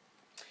 19.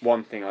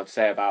 One thing I'd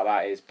say about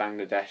that is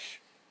Bangladesh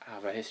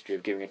have a history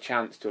of giving a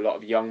chance to a lot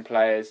of young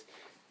players.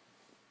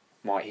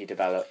 Might he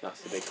develop?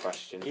 That's the big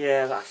question.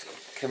 Yeah, I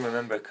can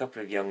remember a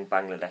couple of young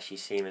Bangladeshi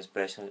seamers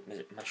burst on. Was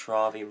it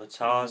Mashravi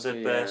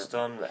Murtaza burst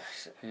on?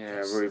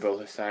 Yeah, Rubal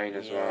Hussain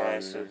as well. Yeah,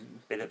 so a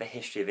bit of a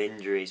history of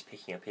injuries,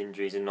 picking up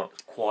injuries and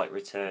not quite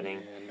returning.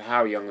 Yeah, and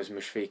how young was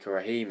Mushfiqur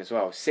Rahim as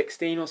well?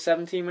 16 or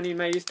 17 when he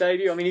made his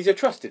debut? I mean, he's a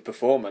trusted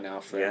performer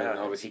now for him, and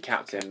obviously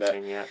captain, but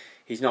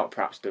he's not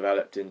perhaps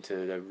developed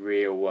into the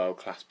real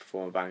world-class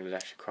performer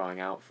Bangladesh are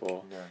crying out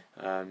for.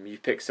 No. You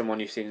picked someone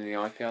you've seen in the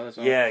IPL as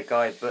well? Yeah, a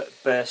guy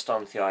burst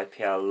onto the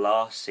IPL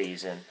last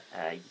season.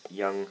 A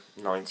young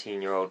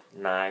 19-year-old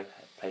now,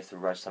 plays for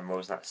the Rajasthan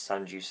Royals, and that's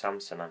Sanju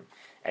Samson. And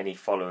any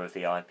follower of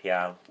the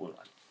IPL will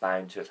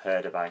bound to have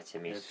heard about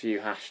him. There's a few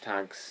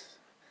hashtags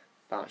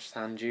about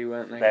Sanju,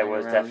 weren't there? There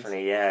was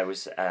definitely, yeah. It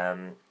was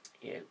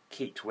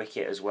keeped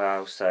wicket as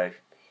well, so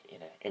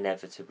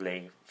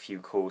inevitably a few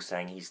calls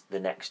saying he's the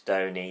next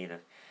Dhoni.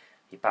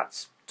 He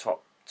bats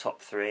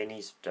top three, and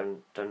he's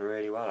done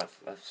really well.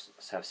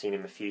 I've seen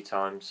him a few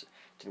times.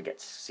 Didn't get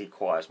to see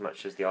quite as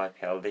much as the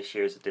IPL this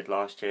year as I did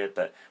last year,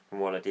 but from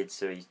what I did,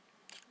 so he's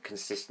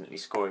consistently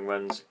scoring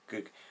runs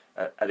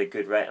at a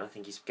good rate, and I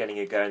think he's getting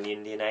a go in the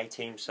Indian A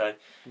team. So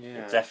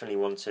definitely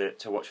one to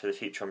watch for the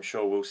future. I'm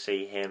sure we'll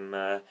see him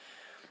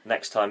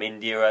next time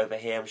India are over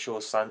here. I'm sure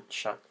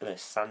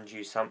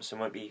Sanju Samson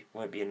won't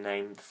be a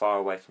name far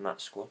away from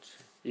that squad.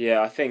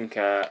 Yeah, I think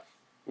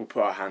we'll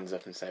put our hands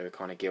up and say we're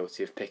kind of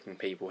guilty of picking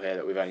people here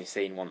that we've only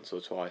seen once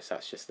or twice.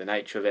 That's just the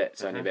nature of it.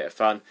 It's only a bit of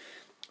fun.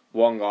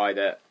 One guy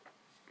that,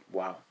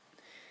 wow,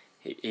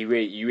 you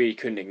really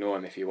couldn't ignore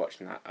him if you're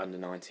watching that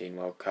Under-19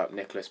 World Cup.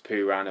 Nicholas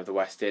Pooran of the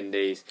West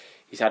Indies.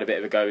 He's had a bit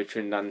of a go with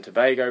Trinidad and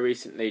Tobago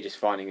recently, just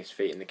finding his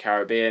feet in the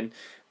Caribbean.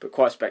 But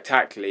quite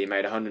spectacularly, he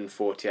made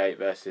 148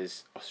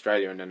 versus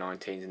Australia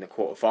Under-19s in the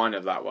quarter-final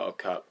of that World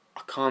Cup.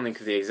 I can't think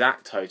of the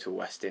exact total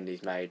West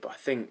Indies made, but I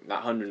think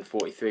that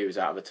 143 was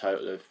out of a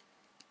total of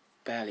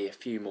barely a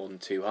few more than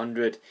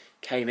 200.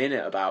 Came in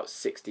at about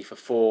 60 for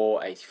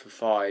 4, 80 for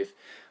 5,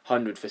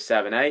 100 for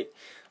 7, 8.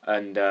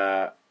 And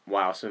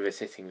wow, some of his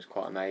hitting was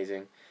quite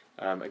amazing.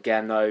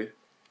 Again, though,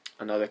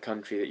 another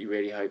country that you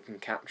really hope can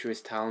capture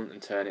his talent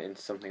and turn it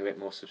into something a bit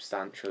more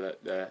substantial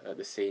at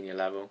the senior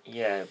level.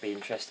 Yeah, it'd be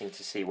interesting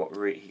to see what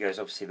route he goes.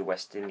 Obviously, the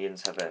West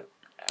Indians have a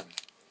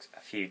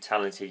few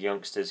talented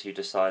youngsters who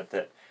decide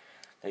that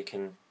they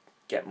can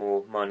get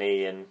more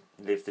money and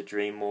live the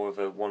dream, more of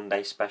a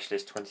one-day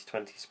specialist,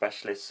 2020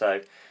 specialist. So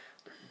it'd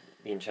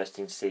be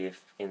interesting to see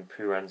if, in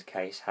Pooran's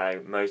case, how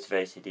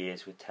motivated he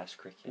is with Test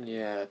cricket.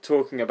 Yeah,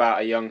 talking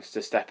about a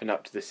youngster stepping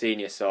up to the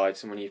senior side,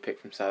 someone you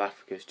picked from South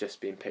Africa has just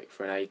been picked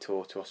for an A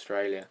tour to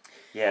Australia.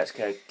 Yeah, it's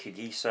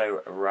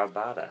Kagiso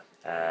Rabada,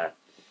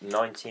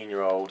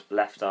 19-year-old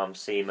left-arm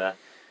seamer,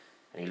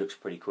 and he looks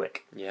pretty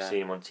quick. Yeah. I've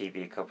seen him on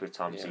TV a couple of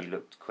times. Yeah. He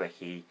looked quick.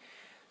 He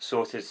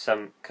sorted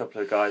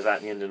couple of guys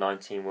out in the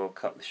Under-19 World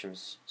Cup with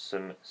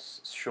some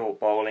short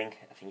bowling.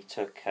 I think he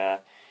took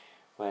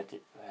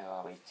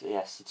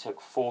he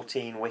took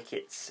 14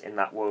 wickets in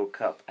that World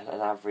Cup at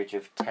an average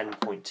of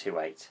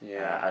 10.28.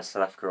 Yeah. As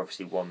South Africa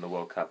obviously won the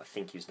World Cup, I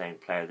think he was named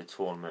player of the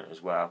tournament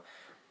as well.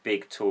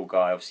 Big, tall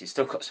guy. Obviously,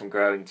 still got some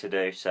growing to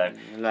do. So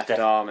left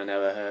arm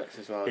never hurts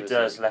as well. It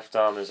does. Left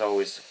arm is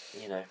always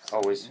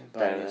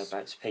there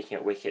about picking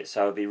up wickets.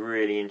 So it'll be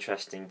really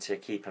interesting to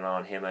keep an eye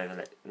on him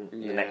over the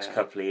next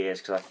couple of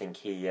years, because I think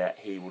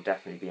he will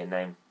definitely be a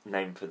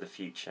name for the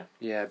future.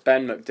 Yeah,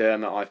 Ben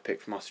McDermott I've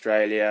picked from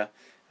Australia.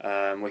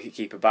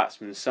 Wicketkeeper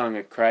batsman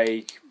Sunga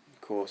Craig, of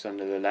course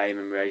under the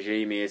Lehman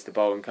regime. He is the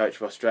bowling coach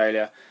of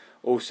Australia.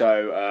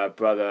 Also,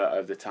 brother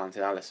of the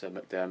talented Alistair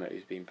McDermott,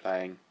 who's been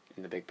playing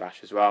in the Big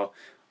Bash as well.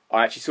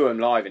 I actually saw him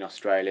live in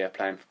Australia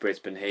playing for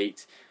Brisbane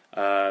Heat.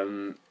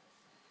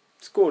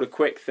 Scored a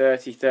quick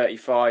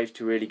 30-35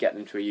 to really get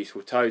them to a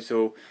useful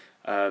total,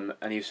 and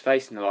he was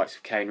facing the likes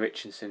of Kane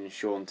Richardson and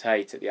Sean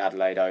Tate at the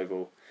Adelaide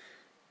Oval.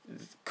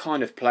 The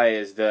kind of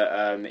players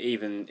that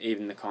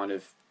even the kind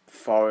of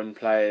foreign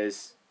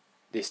players,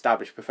 the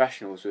established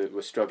professionals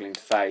were struggling to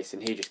face,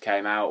 and he just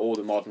came out, all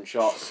the modern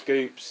shots,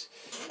 scoops,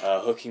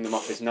 hooking them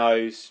off his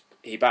nose.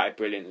 He batted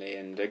brilliantly,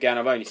 and again,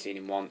 I've only seen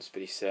him once,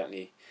 but he's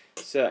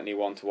certainly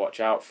one to watch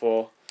out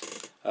for.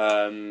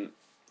 5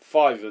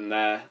 of them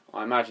there.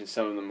 I imagine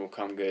some of them will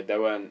come good. They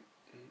weren't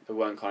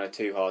kind of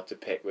too hard to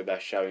pick with their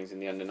showings in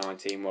the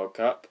Under-19 World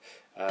Cup,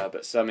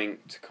 but something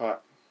to quite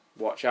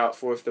watch out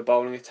for if the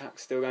bowling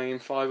attack's still going in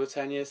 5 or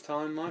 10 years'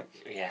 time, Mike?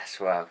 Yes,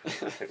 well,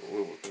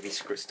 we'll be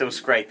still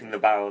scraping the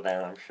barrel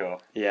then, I'm sure.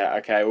 Yeah,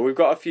 okay. Well, we've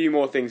got a few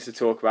more things to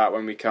talk about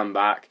when we come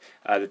back.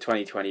 The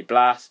 2020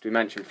 Blast. We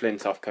mentioned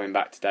Flintoff coming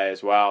back today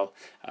as well,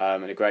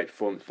 and a great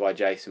performance by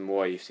Jason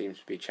Moore, who seems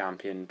to be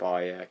championed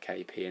by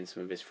KP and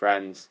some of his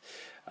friends.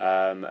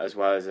 as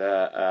well as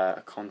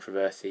a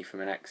controversy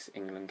from an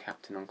ex-England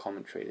captain on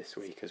commentary this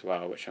week as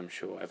well, which I'm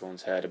sure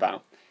everyone's heard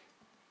about.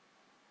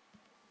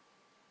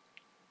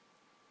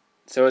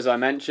 So as I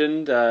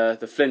mentioned, the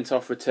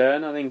Flintoff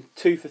return, I think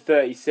 2 for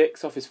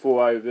 36 off his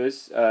 4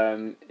 overs,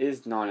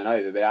 is 9 and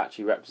over, but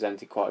actually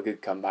represented quite a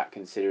good comeback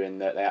considering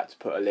that they had to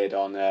put a lid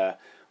on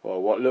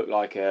what looked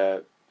like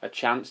a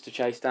chance to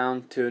chase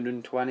down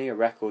 220, a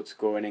record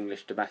score in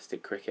English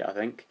domestic cricket, I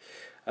think.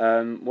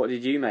 What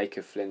did you make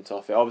of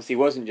Flintoff? It obviously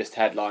wasn't just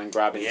headline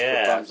grabbing to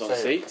put bums on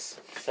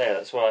seats. So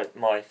that's what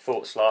my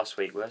thoughts last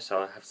week were, so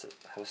I have to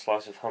have a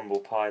slice of humble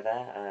pie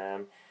there.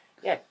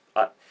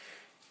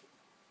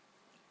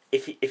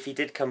 If he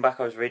did come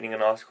back, I was reading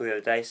an article the other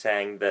day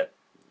saying that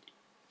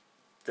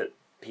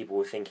people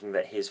were thinking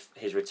that his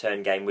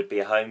return game would be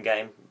a home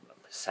game,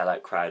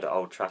 sellout crowd at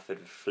Old Trafford.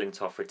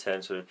 Flintoff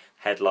return, sort of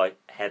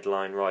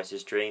headline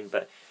writer's dream,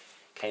 but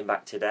came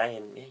back today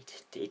and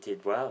he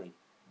did well. He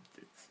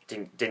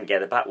didn't get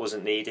the bat,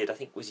 wasn't needed. I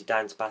think was he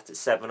down to bat at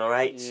 7 or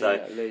 8. Yeah, so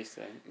at least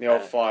the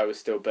old fire was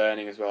still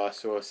burning as well. I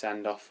saw a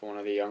send off for one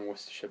of the young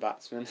Worcestershire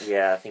batsmen.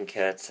 Yeah, I think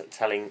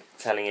telling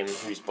him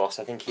who's boss.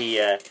 I think he.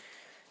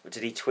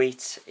 Did he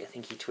tweet? I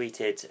think he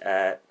tweeted,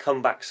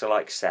 "Comebacks are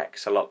like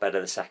sex, a lot better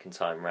the second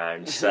time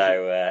round."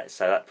 So,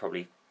 so that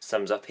probably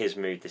sums up his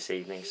mood this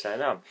evening. So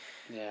no,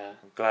 I'm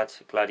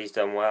glad he's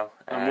done well.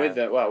 And with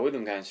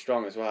them going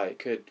strong as well, it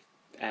could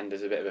end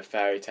as a bit of a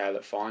fairy tale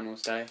at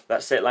finals day.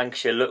 That's it.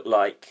 Lancashire look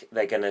like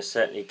they're going to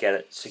certainly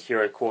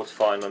secure a quarter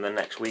final in the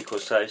next week or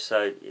so.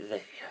 So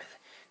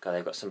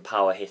they've got some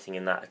power hitting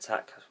in that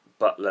attack.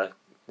 Butler,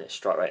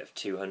 strike rate of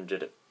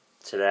 200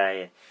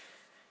 today.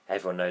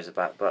 Everyone knows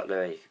about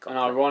Butler. And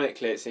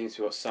ironically, it seems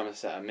to be what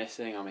Somerset are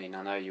missing. I mean,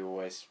 I know you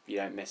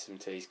don't miss him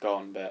till he's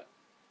gone, but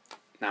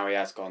now he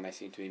has gone, they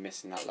seem to be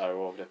missing that lower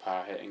order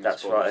power hitting.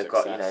 That's right. They've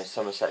got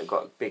Somerset have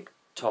got a big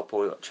top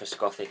order, got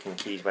Trescothick and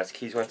Keysworth.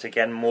 Keysworth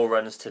again more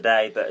runs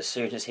today, but as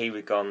soon as he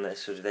was gone, they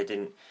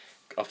didn't.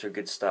 After a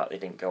good start, they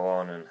didn't go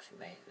on, and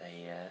I think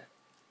they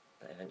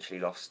eventually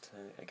lost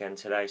again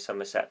today.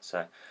 Somerset.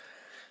 So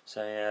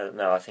yeah,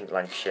 no, I think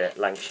Lancashire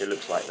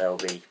looks like they'll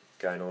be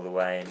going all the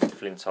way, and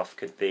Flintoff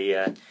could be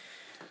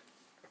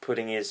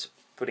putting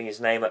his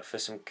name up for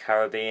some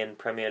Caribbean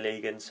Premier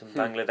League and some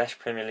Bangladesh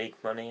Premier League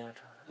money.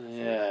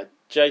 Yeah,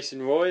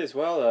 Jason Roy as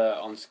well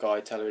on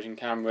Sky television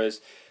cameras,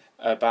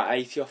 about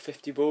 80 or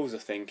 50 balls I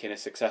think in a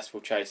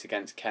successful chase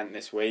against Kent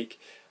this week.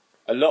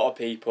 A lot of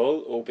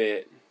people,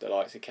 albeit the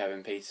likes of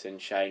Kevin Peterson,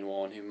 Shane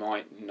Warne, who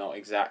might not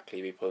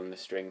exactly be pulling the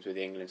strings with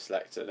the England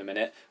selectors at the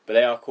minute, but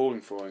they are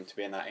calling for him to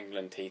be in that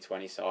England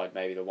T20 side,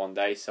 maybe the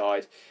one-day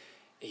side.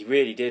 He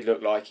really did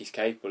look like he's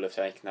capable of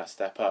taking that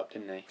step up,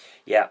 didn't he?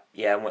 Yeah.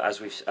 And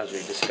as we've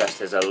discussed,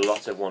 there's a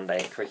lot of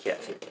one-day cricket.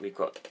 I think we've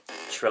got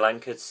Sri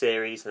Lanka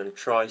series, then the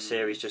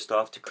Tri-series just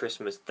after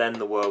Christmas, then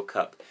the World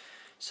Cup.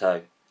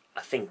 So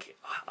I think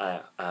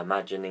I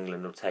imagine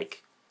England will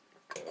take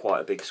quite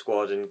a big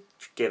squad and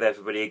give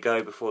everybody a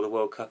go before the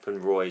World Cup.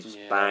 And Roy's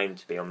bound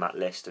to be on that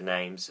list of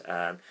names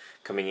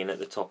coming in at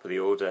the top of the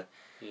order.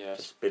 Yeah,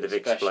 just a bit of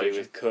explosion. Especially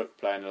with Cook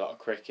playing a lot of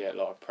cricket, a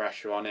lot of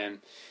pressure on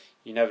him.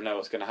 You never know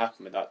what's going to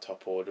happen with that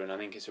top order, and I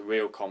think it's a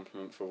real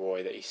compliment for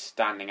Roy that he's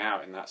standing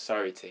out in that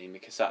Surrey team,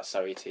 because that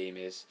Surrey team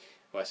is,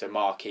 well, it's a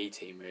marquee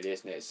team really,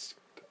 isn't it? It's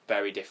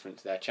very different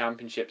to their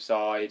championship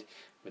side,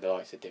 with the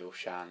likes of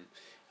Dilshan,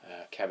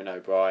 Kevin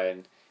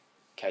O'Brien,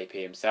 KP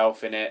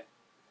himself in it.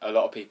 A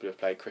lot of people have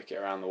played cricket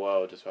around the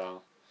world as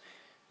well.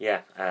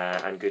 Yeah,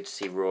 and good to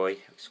see Roy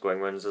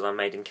scoring runs as I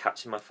made him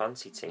captain my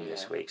fancy team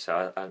this week.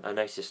 So I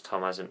noticed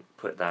Tom hasn't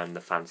put down the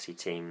fancy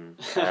team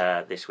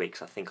this week,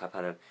 so I think I've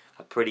had a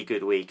pretty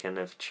good week and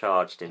have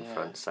charged in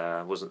front, so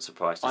I wasn't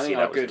surprised to see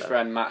that. I think our good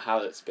friend Matt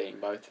Hallett's beating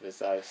both of us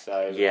though,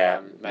 so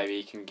maybe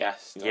you can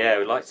guess. Yeah,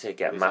 we'd like to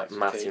get Matt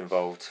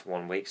involved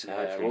one week, so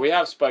hopefully. Well, we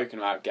have spoken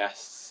about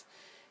guests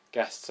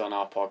on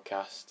our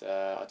podcast.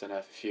 I don't know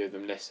if a few of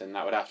them listen.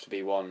 That would have to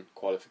be one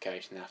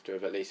qualification. They have to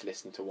have at least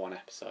listened to one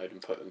episode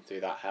and put them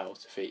through that hell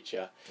to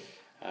feature.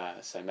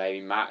 So maybe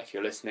Matt, if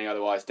you're listening.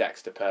 Otherwise,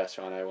 Dexter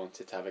Purser, I know,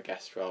 wanted to have a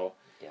guest role.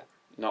 Yeah.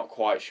 Not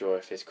quite sure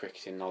if his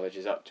cricketing knowledge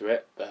is up to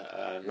it,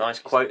 but nice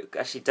quote.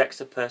 Actually,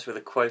 Dexter Purser with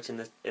a quote in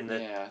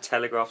the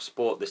Telegraph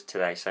Sport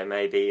today. So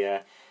maybe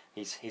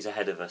he's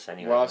ahead of us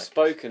anyway. Well, I've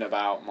spoken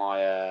about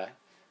my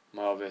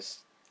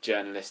obvious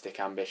journalistic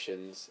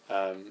ambitions.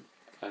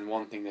 And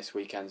one thing this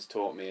weekend's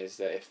taught me is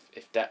that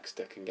if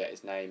Dexter can get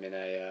his name in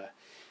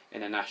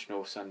a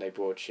national Sunday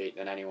broadsheet,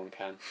 then anyone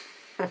can.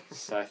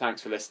 So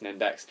thanks for listening,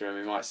 Dexter, and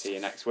we might see you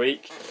next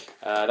week.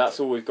 That's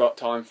all we've got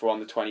time for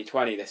on the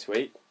 2020 this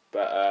week.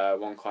 But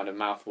one kind of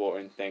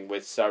mouth-watering thing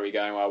with Surrey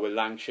going well, with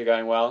Lancashire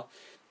going well.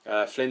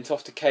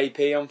 Flintoff to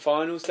KP on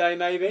finals day,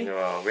 maybe?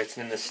 Oh,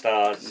 written in the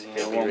stars.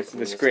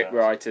 The script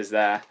writers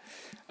there.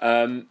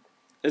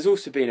 There's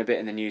also been a bit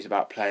in the news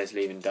about players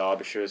leaving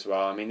Derbyshire as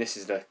well. I mean, this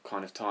is the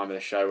kind of time of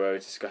the show where we're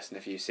discussing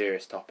a few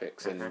serious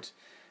topics, and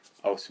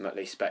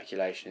ultimately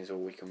speculation is all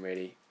we can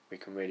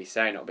really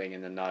say, not being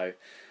in the know.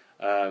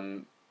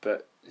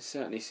 but it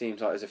certainly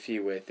seems like there's a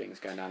few weird things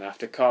going on.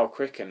 After Carl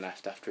Cricken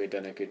left after he'd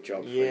done a good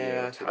job for a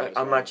year or two as I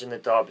well. imagine the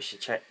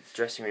Derbyshire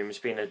dressing room has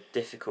been a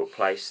difficult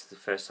place the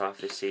first half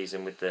of the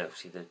season with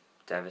obviously the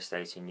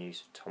devastating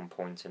news of Tom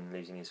Poynton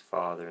losing his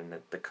father and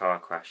the car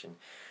crash and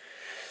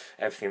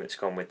everything that's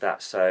gone with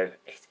that. So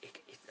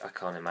I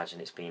can't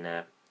imagine it's been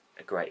a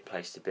great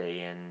place to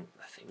be. And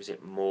I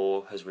think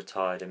Moore has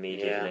retired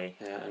immediately.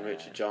 Yeah, and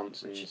Richard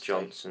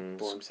Johnson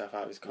bought himself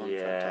out of his contract.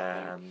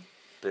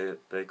 Yeah,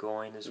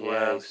 Burgoyne as well.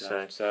 Yeah,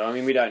 exactly. So I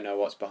mean, we don't know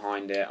what's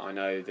behind it. I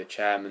know the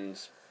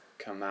chairman's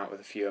come out with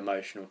a few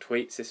emotional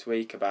tweets this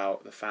week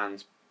about the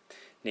fans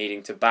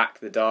needing to back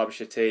the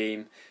Derbyshire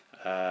team,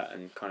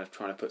 and kind of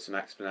trying to put some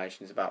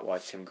explanations about why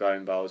Tim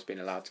Groenbowl's been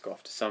allowed to go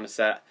off to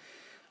Somerset.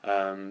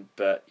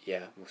 But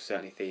yeah, we'll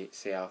certainly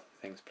see how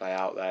things play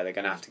out there. They're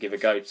going to have to give a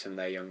go to some of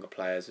their younger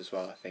players as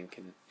well, I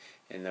think,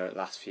 in the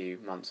last few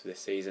months of this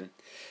season.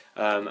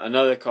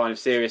 Another kind of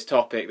serious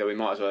topic that we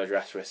might as well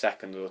address for a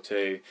second or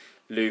two.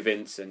 Lou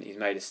Vincent, he's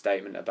made a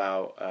statement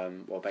about,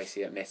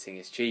 basically admitting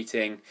his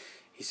cheating.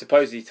 He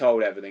supposedly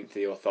told everything to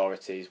the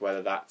authorities,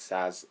 whether that's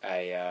as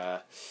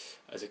a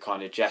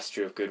kind of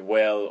gesture of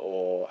goodwill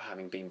or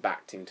having been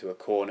backed into a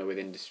corner with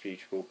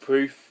indisputable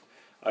proof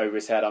over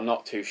his head. I'm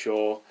not too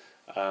sure,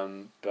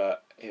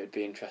 but it would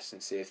be interesting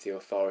to see if the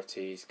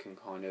authorities can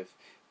kind of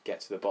get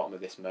to the bottom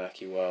of this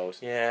murky world.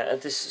 Yeah,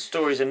 this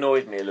story's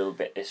annoyed me a little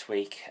bit this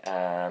week.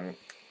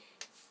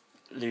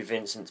 Lou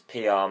Vincent's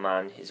PR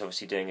man is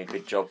obviously doing a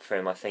good job for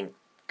him. I think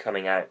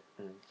coming out,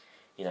 and,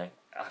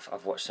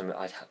 I've watched some.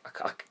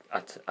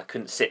 I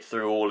couldn't sit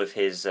through all of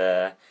his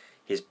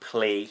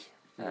plea,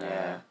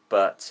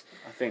 but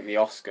I think the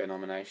Oscar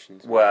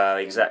nominations. Well,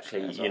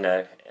 exactly.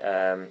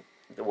 The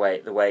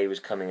way he was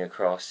coming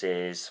across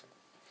is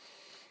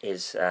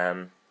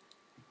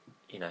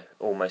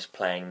almost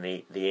playing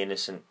the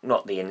innocent,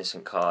 not the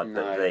innocent card,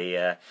 but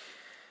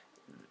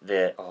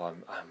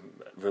I'm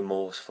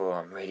remorseful,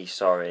 I'm really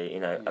sorry,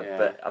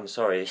 but I'm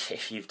sorry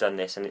if you've done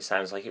this and it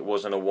sounds like it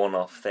wasn't a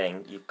one-off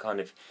thing. You've got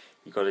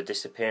to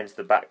disappear into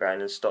the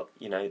background and stop.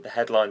 The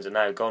headlines are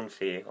now gone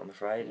for you, I'm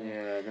afraid.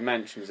 Yeah, the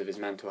mentions of his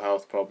mental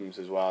health problems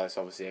as well. It's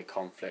obviously a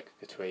conflict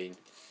between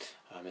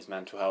his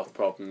mental health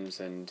problems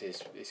and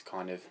his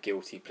kind of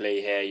guilty plea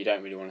here. You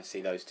don't really want to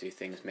see those two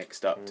things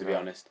mixed up, to be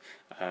honest.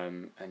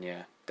 And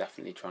yeah,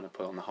 definitely trying to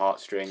pull on the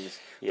heartstrings.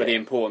 Yeah. But the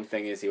important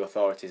thing is the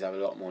authorities have a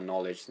lot more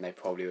knowledge than they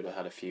probably would have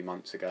had a few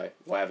months ago,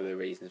 whatever the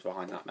reasons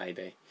behind that may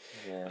be.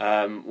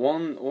 Yeah.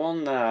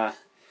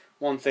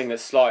 One thing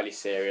that's slightly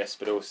serious,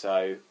 but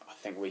also I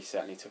think we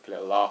certainly took a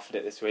little laugh at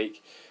it this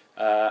week.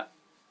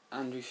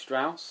 Andrew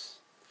Strauss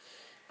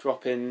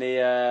dropping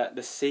the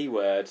C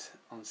word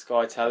on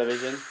Sky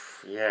Television.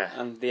 Yeah.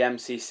 And the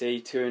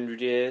MCC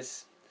 200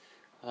 years.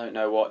 I don't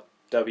know what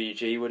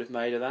WG would have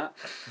made of that.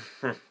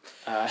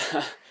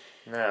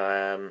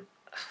 No,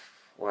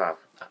 well,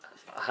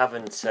 I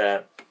haven't.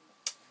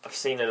 I've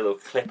seen a little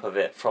clip of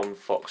it from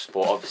Fox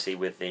Sport, obviously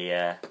with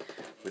the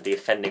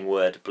offending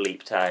word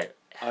bleeped out.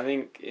 I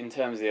think in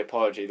terms of the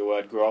apology, the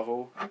word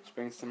grovel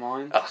springs to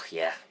mind. Oh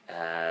yeah.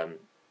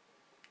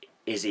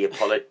 Is he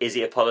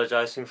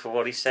apologising for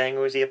what he's saying,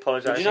 or is he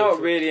apologising? Do you know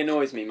what really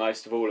annoys me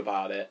most of all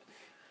about it?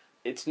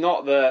 It's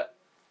not that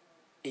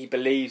he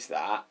believes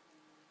that,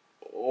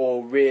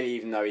 or really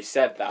even though he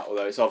said that,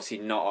 although it's obviously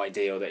not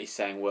ideal that he's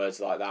saying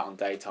words like that on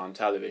daytime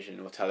television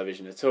or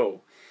television at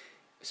all,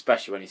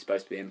 especially when he's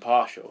supposed to be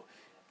impartial.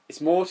 It's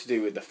more to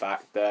do with the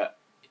fact that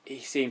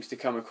he seems to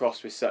come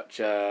across with such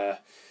a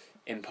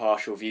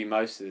impartial view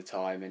most of the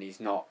time, and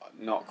he's not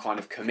kind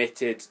of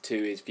committed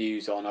to his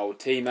views on old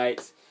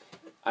teammates,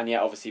 and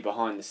yet obviously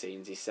behind the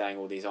scenes he's saying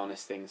all these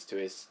honest things to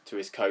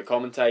his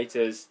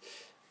co-commentators.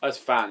 As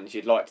fans,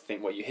 you'd like to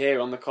think what you hear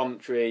on the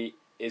commentary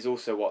is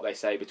also what they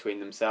say between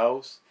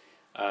themselves.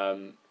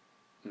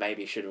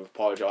 Maybe he should have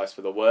apologised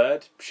for the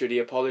word. Should he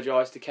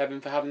apologise to Kevin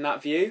for having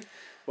that view?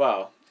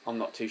 Well, I'm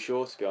not too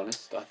sure, to be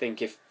honest. I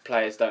think if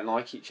players don't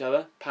like each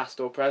other, past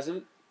or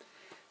present,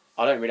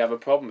 I don't really have a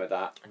problem with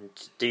that. And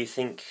do you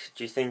think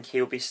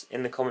he'll be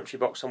in the commentary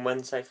box on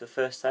Wednesday for the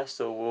first test,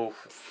 or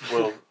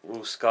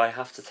will Sky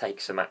have to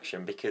take some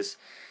action, because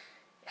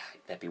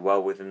they'd be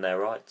well within their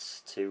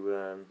rights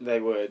to? They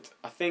would.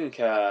 I think.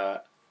 I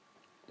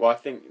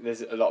think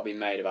there's a lot being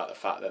made about the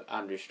fact that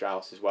Andrew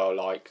Strauss is well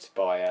liked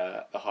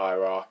by the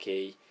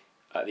hierarchy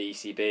at the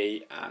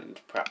ECB and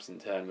perhaps in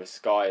turn with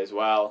Sky as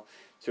well.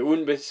 So it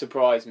wouldn't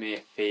surprise me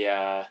if he.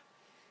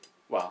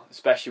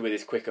 Especially with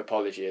his quick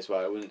apology as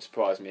well, it wouldn't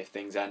surprise me if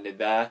things ended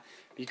there.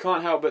 But you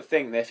can't help but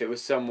think that if it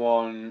was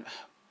someone,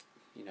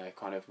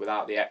 kind of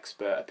without the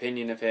expert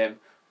opinion of him,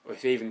 or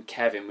if even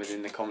Kevin was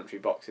in the commentary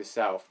box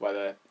himself,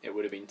 whether it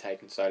would have been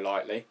taken so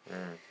lightly.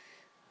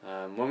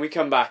 When we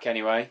come back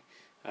anyway,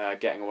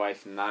 getting away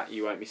from that,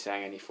 you won't be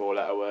saying any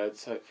four-letter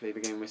words, hopefully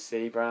beginning with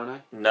C,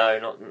 Browno?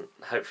 No,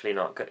 hopefully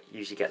not.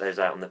 Usually get those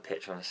out on the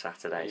pitch on a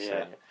Saturday.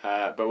 Yeah.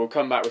 So. But we'll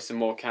come back with some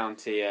more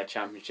county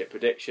championship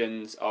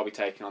predictions. I'll be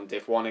taking on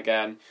Div 1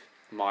 again.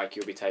 Mike,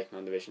 you'll be taking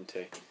on Division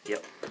 2.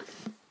 Yep.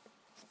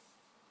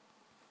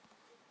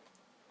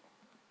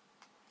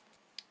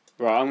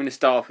 Right, I'm going to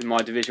start off with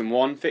my Division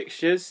 1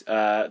 fixtures.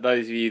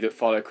 Those of you that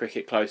follow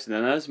cricket closer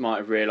than us might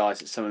have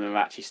realised that some of them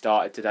have actually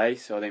started today,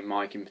 so I think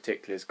Mike in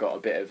particular has got a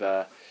bit of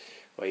a...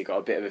 Well, you got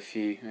a bit of a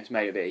few... It's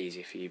made it a bit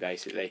easier for you,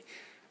 basically.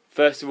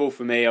 First of all,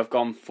 for me, I've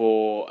gone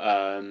for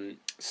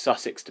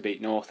Sussex to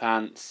beat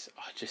Northants.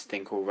 I just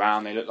think all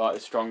round they look like the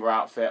stronger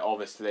outfit.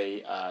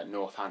 Obviously,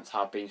 Northants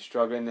have been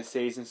struggling this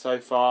season so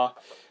far.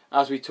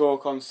 As we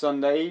talk on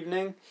Sunday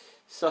evening,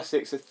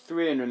 Sussex are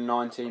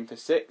 319 for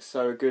 6,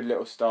 so a good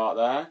little start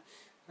there.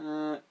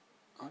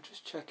 I'll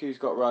just check who's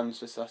got runs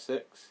for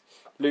Sussex.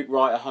 Luke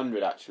Wright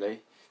 100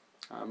 actually,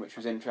 which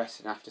was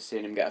interesting after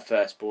seeing him get a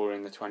first baller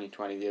in the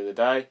 2020 the other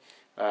day.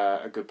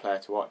 A good player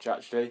to watch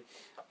actually.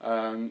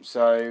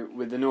 So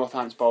with the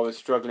Northants bowlers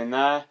struggling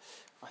there,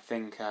 I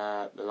think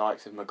the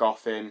likes of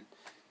McGoffin,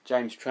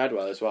 James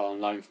Treadwell as well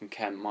on loan from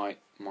Kent might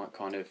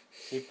kind of...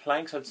 Is he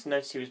playing? Because I just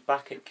noticed he was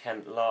back at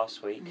Kent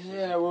last week.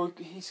 Yeah, well,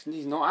 he's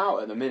not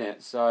out at the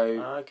minute,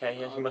 so... Oh, okay,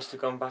 yeah, he must have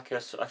gone back. I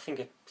think,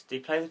 did he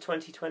play the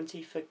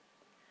 2020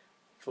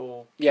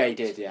 for... Yeah, he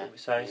did, yeah.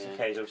 So he's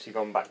obviously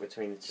gone back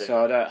between the two.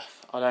 So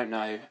I don't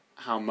know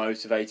how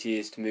motivated he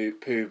is to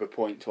prove a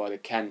point to either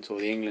Kent or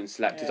the England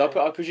selectors.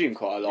 Yeah. I presume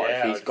quite a lot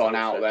if he's gone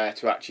out there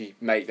to actually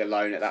make the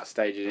loan at that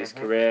stage of his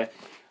career.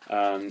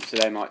 So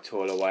they might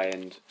toil away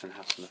and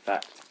have some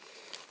effect.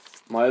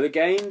 My other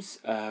games,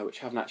 which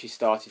haven't actually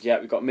started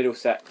yet, we've got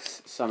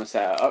Middlesex,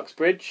 Somerset at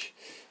Uxbridge.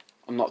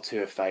 I'm not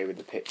too afraid with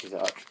the pitches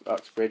at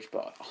Uxbridge,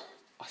 but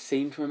I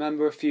seem to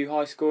remember a few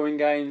high-scoring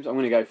games. I'm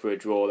going to go for a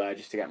draw there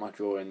just to get my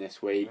draw in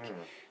this week.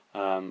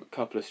 A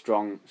couple of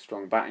strong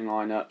batting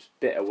lineups,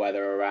 bit of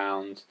weather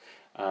around,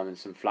 and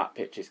some flat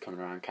pitches coming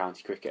around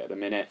county cricket at the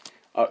minute.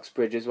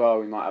 Uxbridge as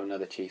well, we might have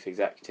another chief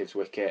executive's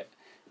wicket,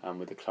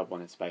 with the club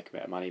wanting to make a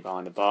bit of money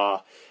behind the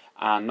bar.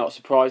 And not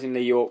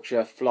surprisingly,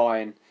 Yorkshire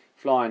flying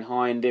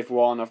high in Div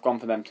 1. I've gone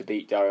for them to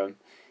beat Durham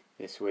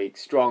this week.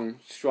 Strong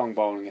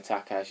bowling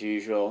attack as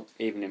usual.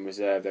 Even in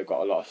reserve, they've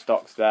got a lot of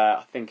stocks there.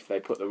 I think if they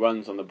put the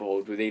runs on the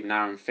board with even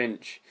Aaron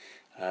Finch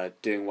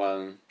doing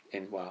well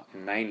in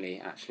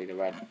mainly actually the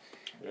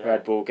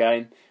red ball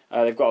game,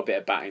 they've got a bit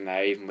of batting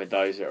there, even with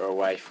those that are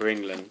away for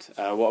England.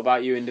 What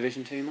about you in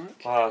Division 2,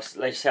 Mike? Well,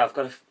 like you say, I've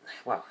got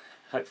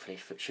hopefully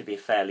it should be a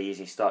fairly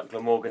easy start.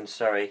 Glamorgan,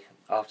 Surrey,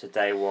 after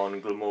day one,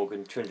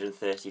 Glamorgan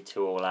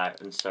 232 all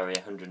out and Surrey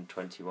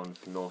 121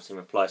 for North in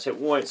reply. So it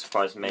won't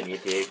surprise many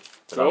of you,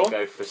 but I'll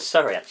go for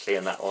Surrey actually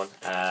in that one.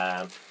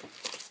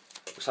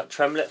 Looks like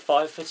Tremlett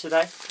 5 for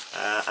today.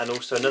 And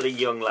also another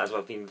young lad who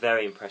I've been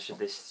very impressed with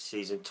this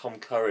season, Tom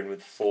Curran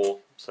with 4.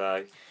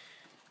 So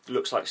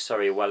looks like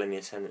Surrey are well in the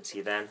ascendancy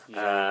then.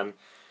 Yeah.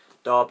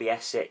 Derby,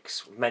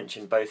 Essex, we've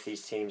mentioned both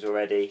these teams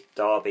already.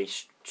 Derby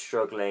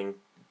struggling,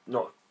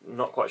 not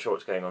quite sure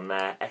what's going on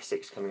there.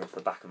 Essex coming off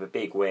the back of a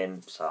big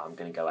win, so I'm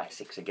going to go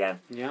Essex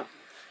again. Yeah.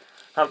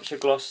 Hampshire,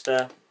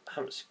 Gloucester.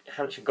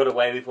 Hampshire got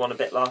away with one a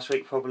bit last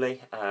week,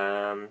 probably.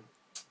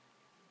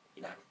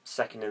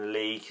 Second in the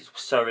league.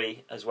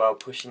 Surrey as well,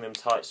 pushing them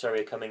tight.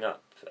 Surrey are coming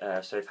up.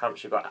 So if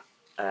Hampshire got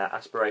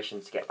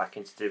aspirations to get back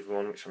into Division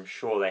 1, which I'm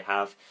sure they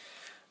have,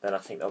 then I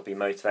think they'll be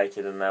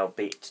motivated and they'll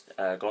beat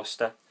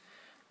Gloucester.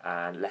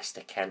 And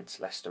Leicester, Kent.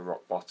 Leicester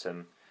rock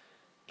bottom.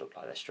 Look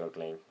like they're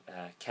struggling.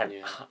 Kent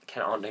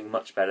aren't doing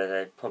much better.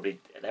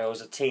 There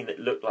was a team that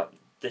looked like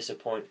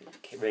disappointing.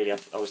 Really, I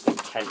was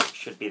thinking Kent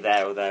should be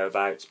there or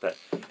thereabouts, but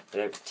they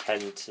don't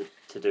tend to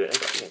do it.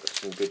 They've got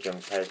some good young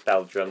players.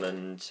 Bell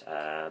Drummond,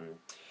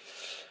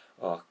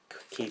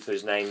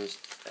 keeper's names,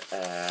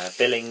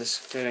 Billings.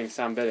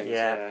 Sam Billings.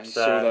 Yeah.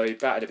 Although he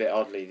batted a bit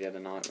oddly the other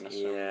night when I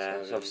saw him.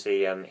 Yeah, so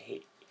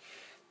obviously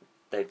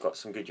they've got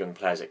some good young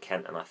players at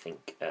Kent, and I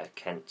think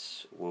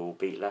Kent will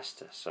beat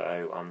Leicester.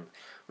 So I'm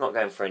not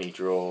going for any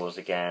draws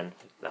again.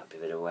 That'd be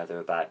a bit of weather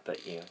about, but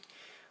I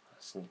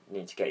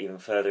need to get even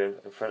further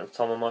in front of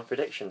Tom on my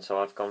prediction.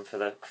 So I've gone for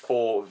the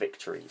 4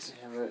 victories.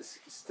 Yeah, but it's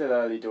still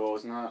early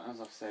doors, and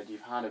as I've said,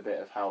 you've had a bit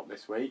of help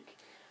this week.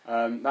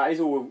 That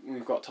is all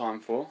we've got time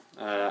for.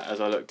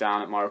 As I look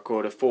down at my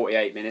recorder,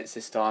 48 minutes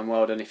this time.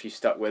 Well done if you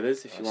stuck with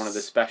us. If you wanted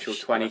the special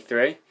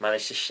 23,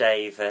 managed to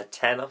shave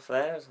 10 off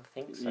there, I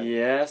think. So.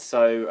 Yeah.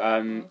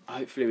 So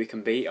hopefully we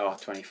can beat our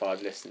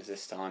 25 listeners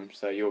this time.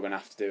 So you're going to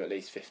have to do at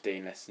least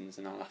 15 listens,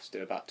 and I'll have to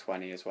do about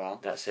 20 as well.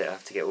 That's it. I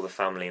have to get all the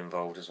family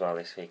involved as well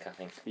this week, I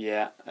think.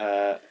 Yeah.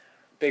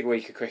 Big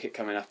week of cricket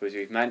coming up, as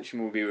we've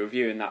mentioned. We'll be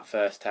reviewing that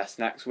first test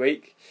next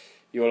week.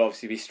 You'll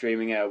obviously be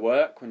streaming it at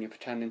work when you're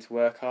pretending to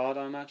work hard,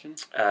 I imagine.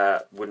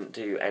 Wouldn't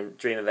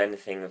dream of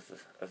anything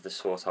of the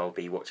sort. I'll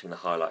be watching the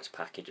highlights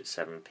package at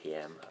 7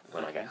 PM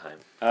when I get home.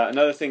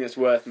 Another thing that's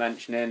worth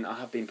mentioning, I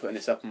have been putting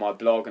this up on my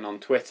blog and on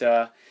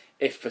Twitter.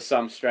 If for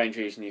some strange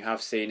reason you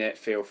have seen it,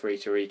 feel free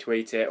to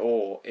retweet it.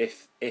 Or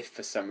if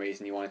for some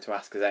reason you wanted to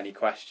ask us any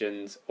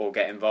questions or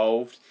get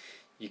involved,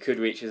 you could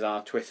reach us on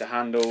our Twitter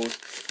handles.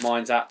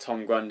 Mine's at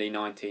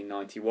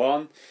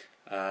TomGrundy1991.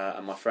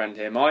 And my friend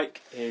here,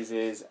 Mike, his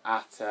is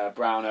at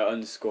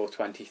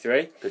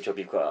Browner_23. Good job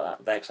you've got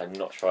that there, because I'm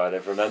not sure I'd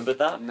have remembered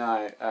that.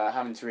 No,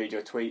 having to read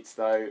your tweets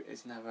though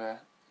is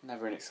never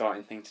Never an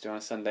exciting thing to do on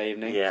a Sunday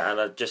evening. Yeah, and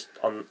I just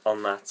on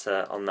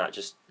that,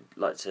 just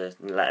like to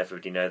let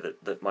everybody know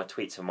that my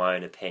tweets are my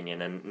own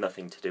opinion and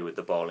nothing to do with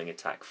the Bowling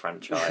Attack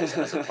franchise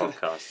as a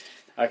podcast.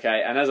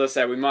 Okay, and as I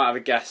said, we might have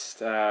a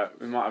guest.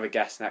 We might have a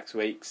guest next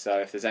week. So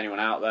if there's anyone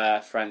out there,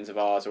 friends of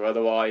ours or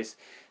otherwise,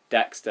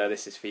 Dexter,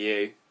 this is for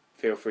you.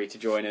 Feel free to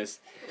join us.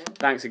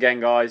 Thanks again,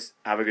 guys.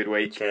 Have a good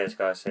week. Cheers,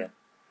 guys. See ya.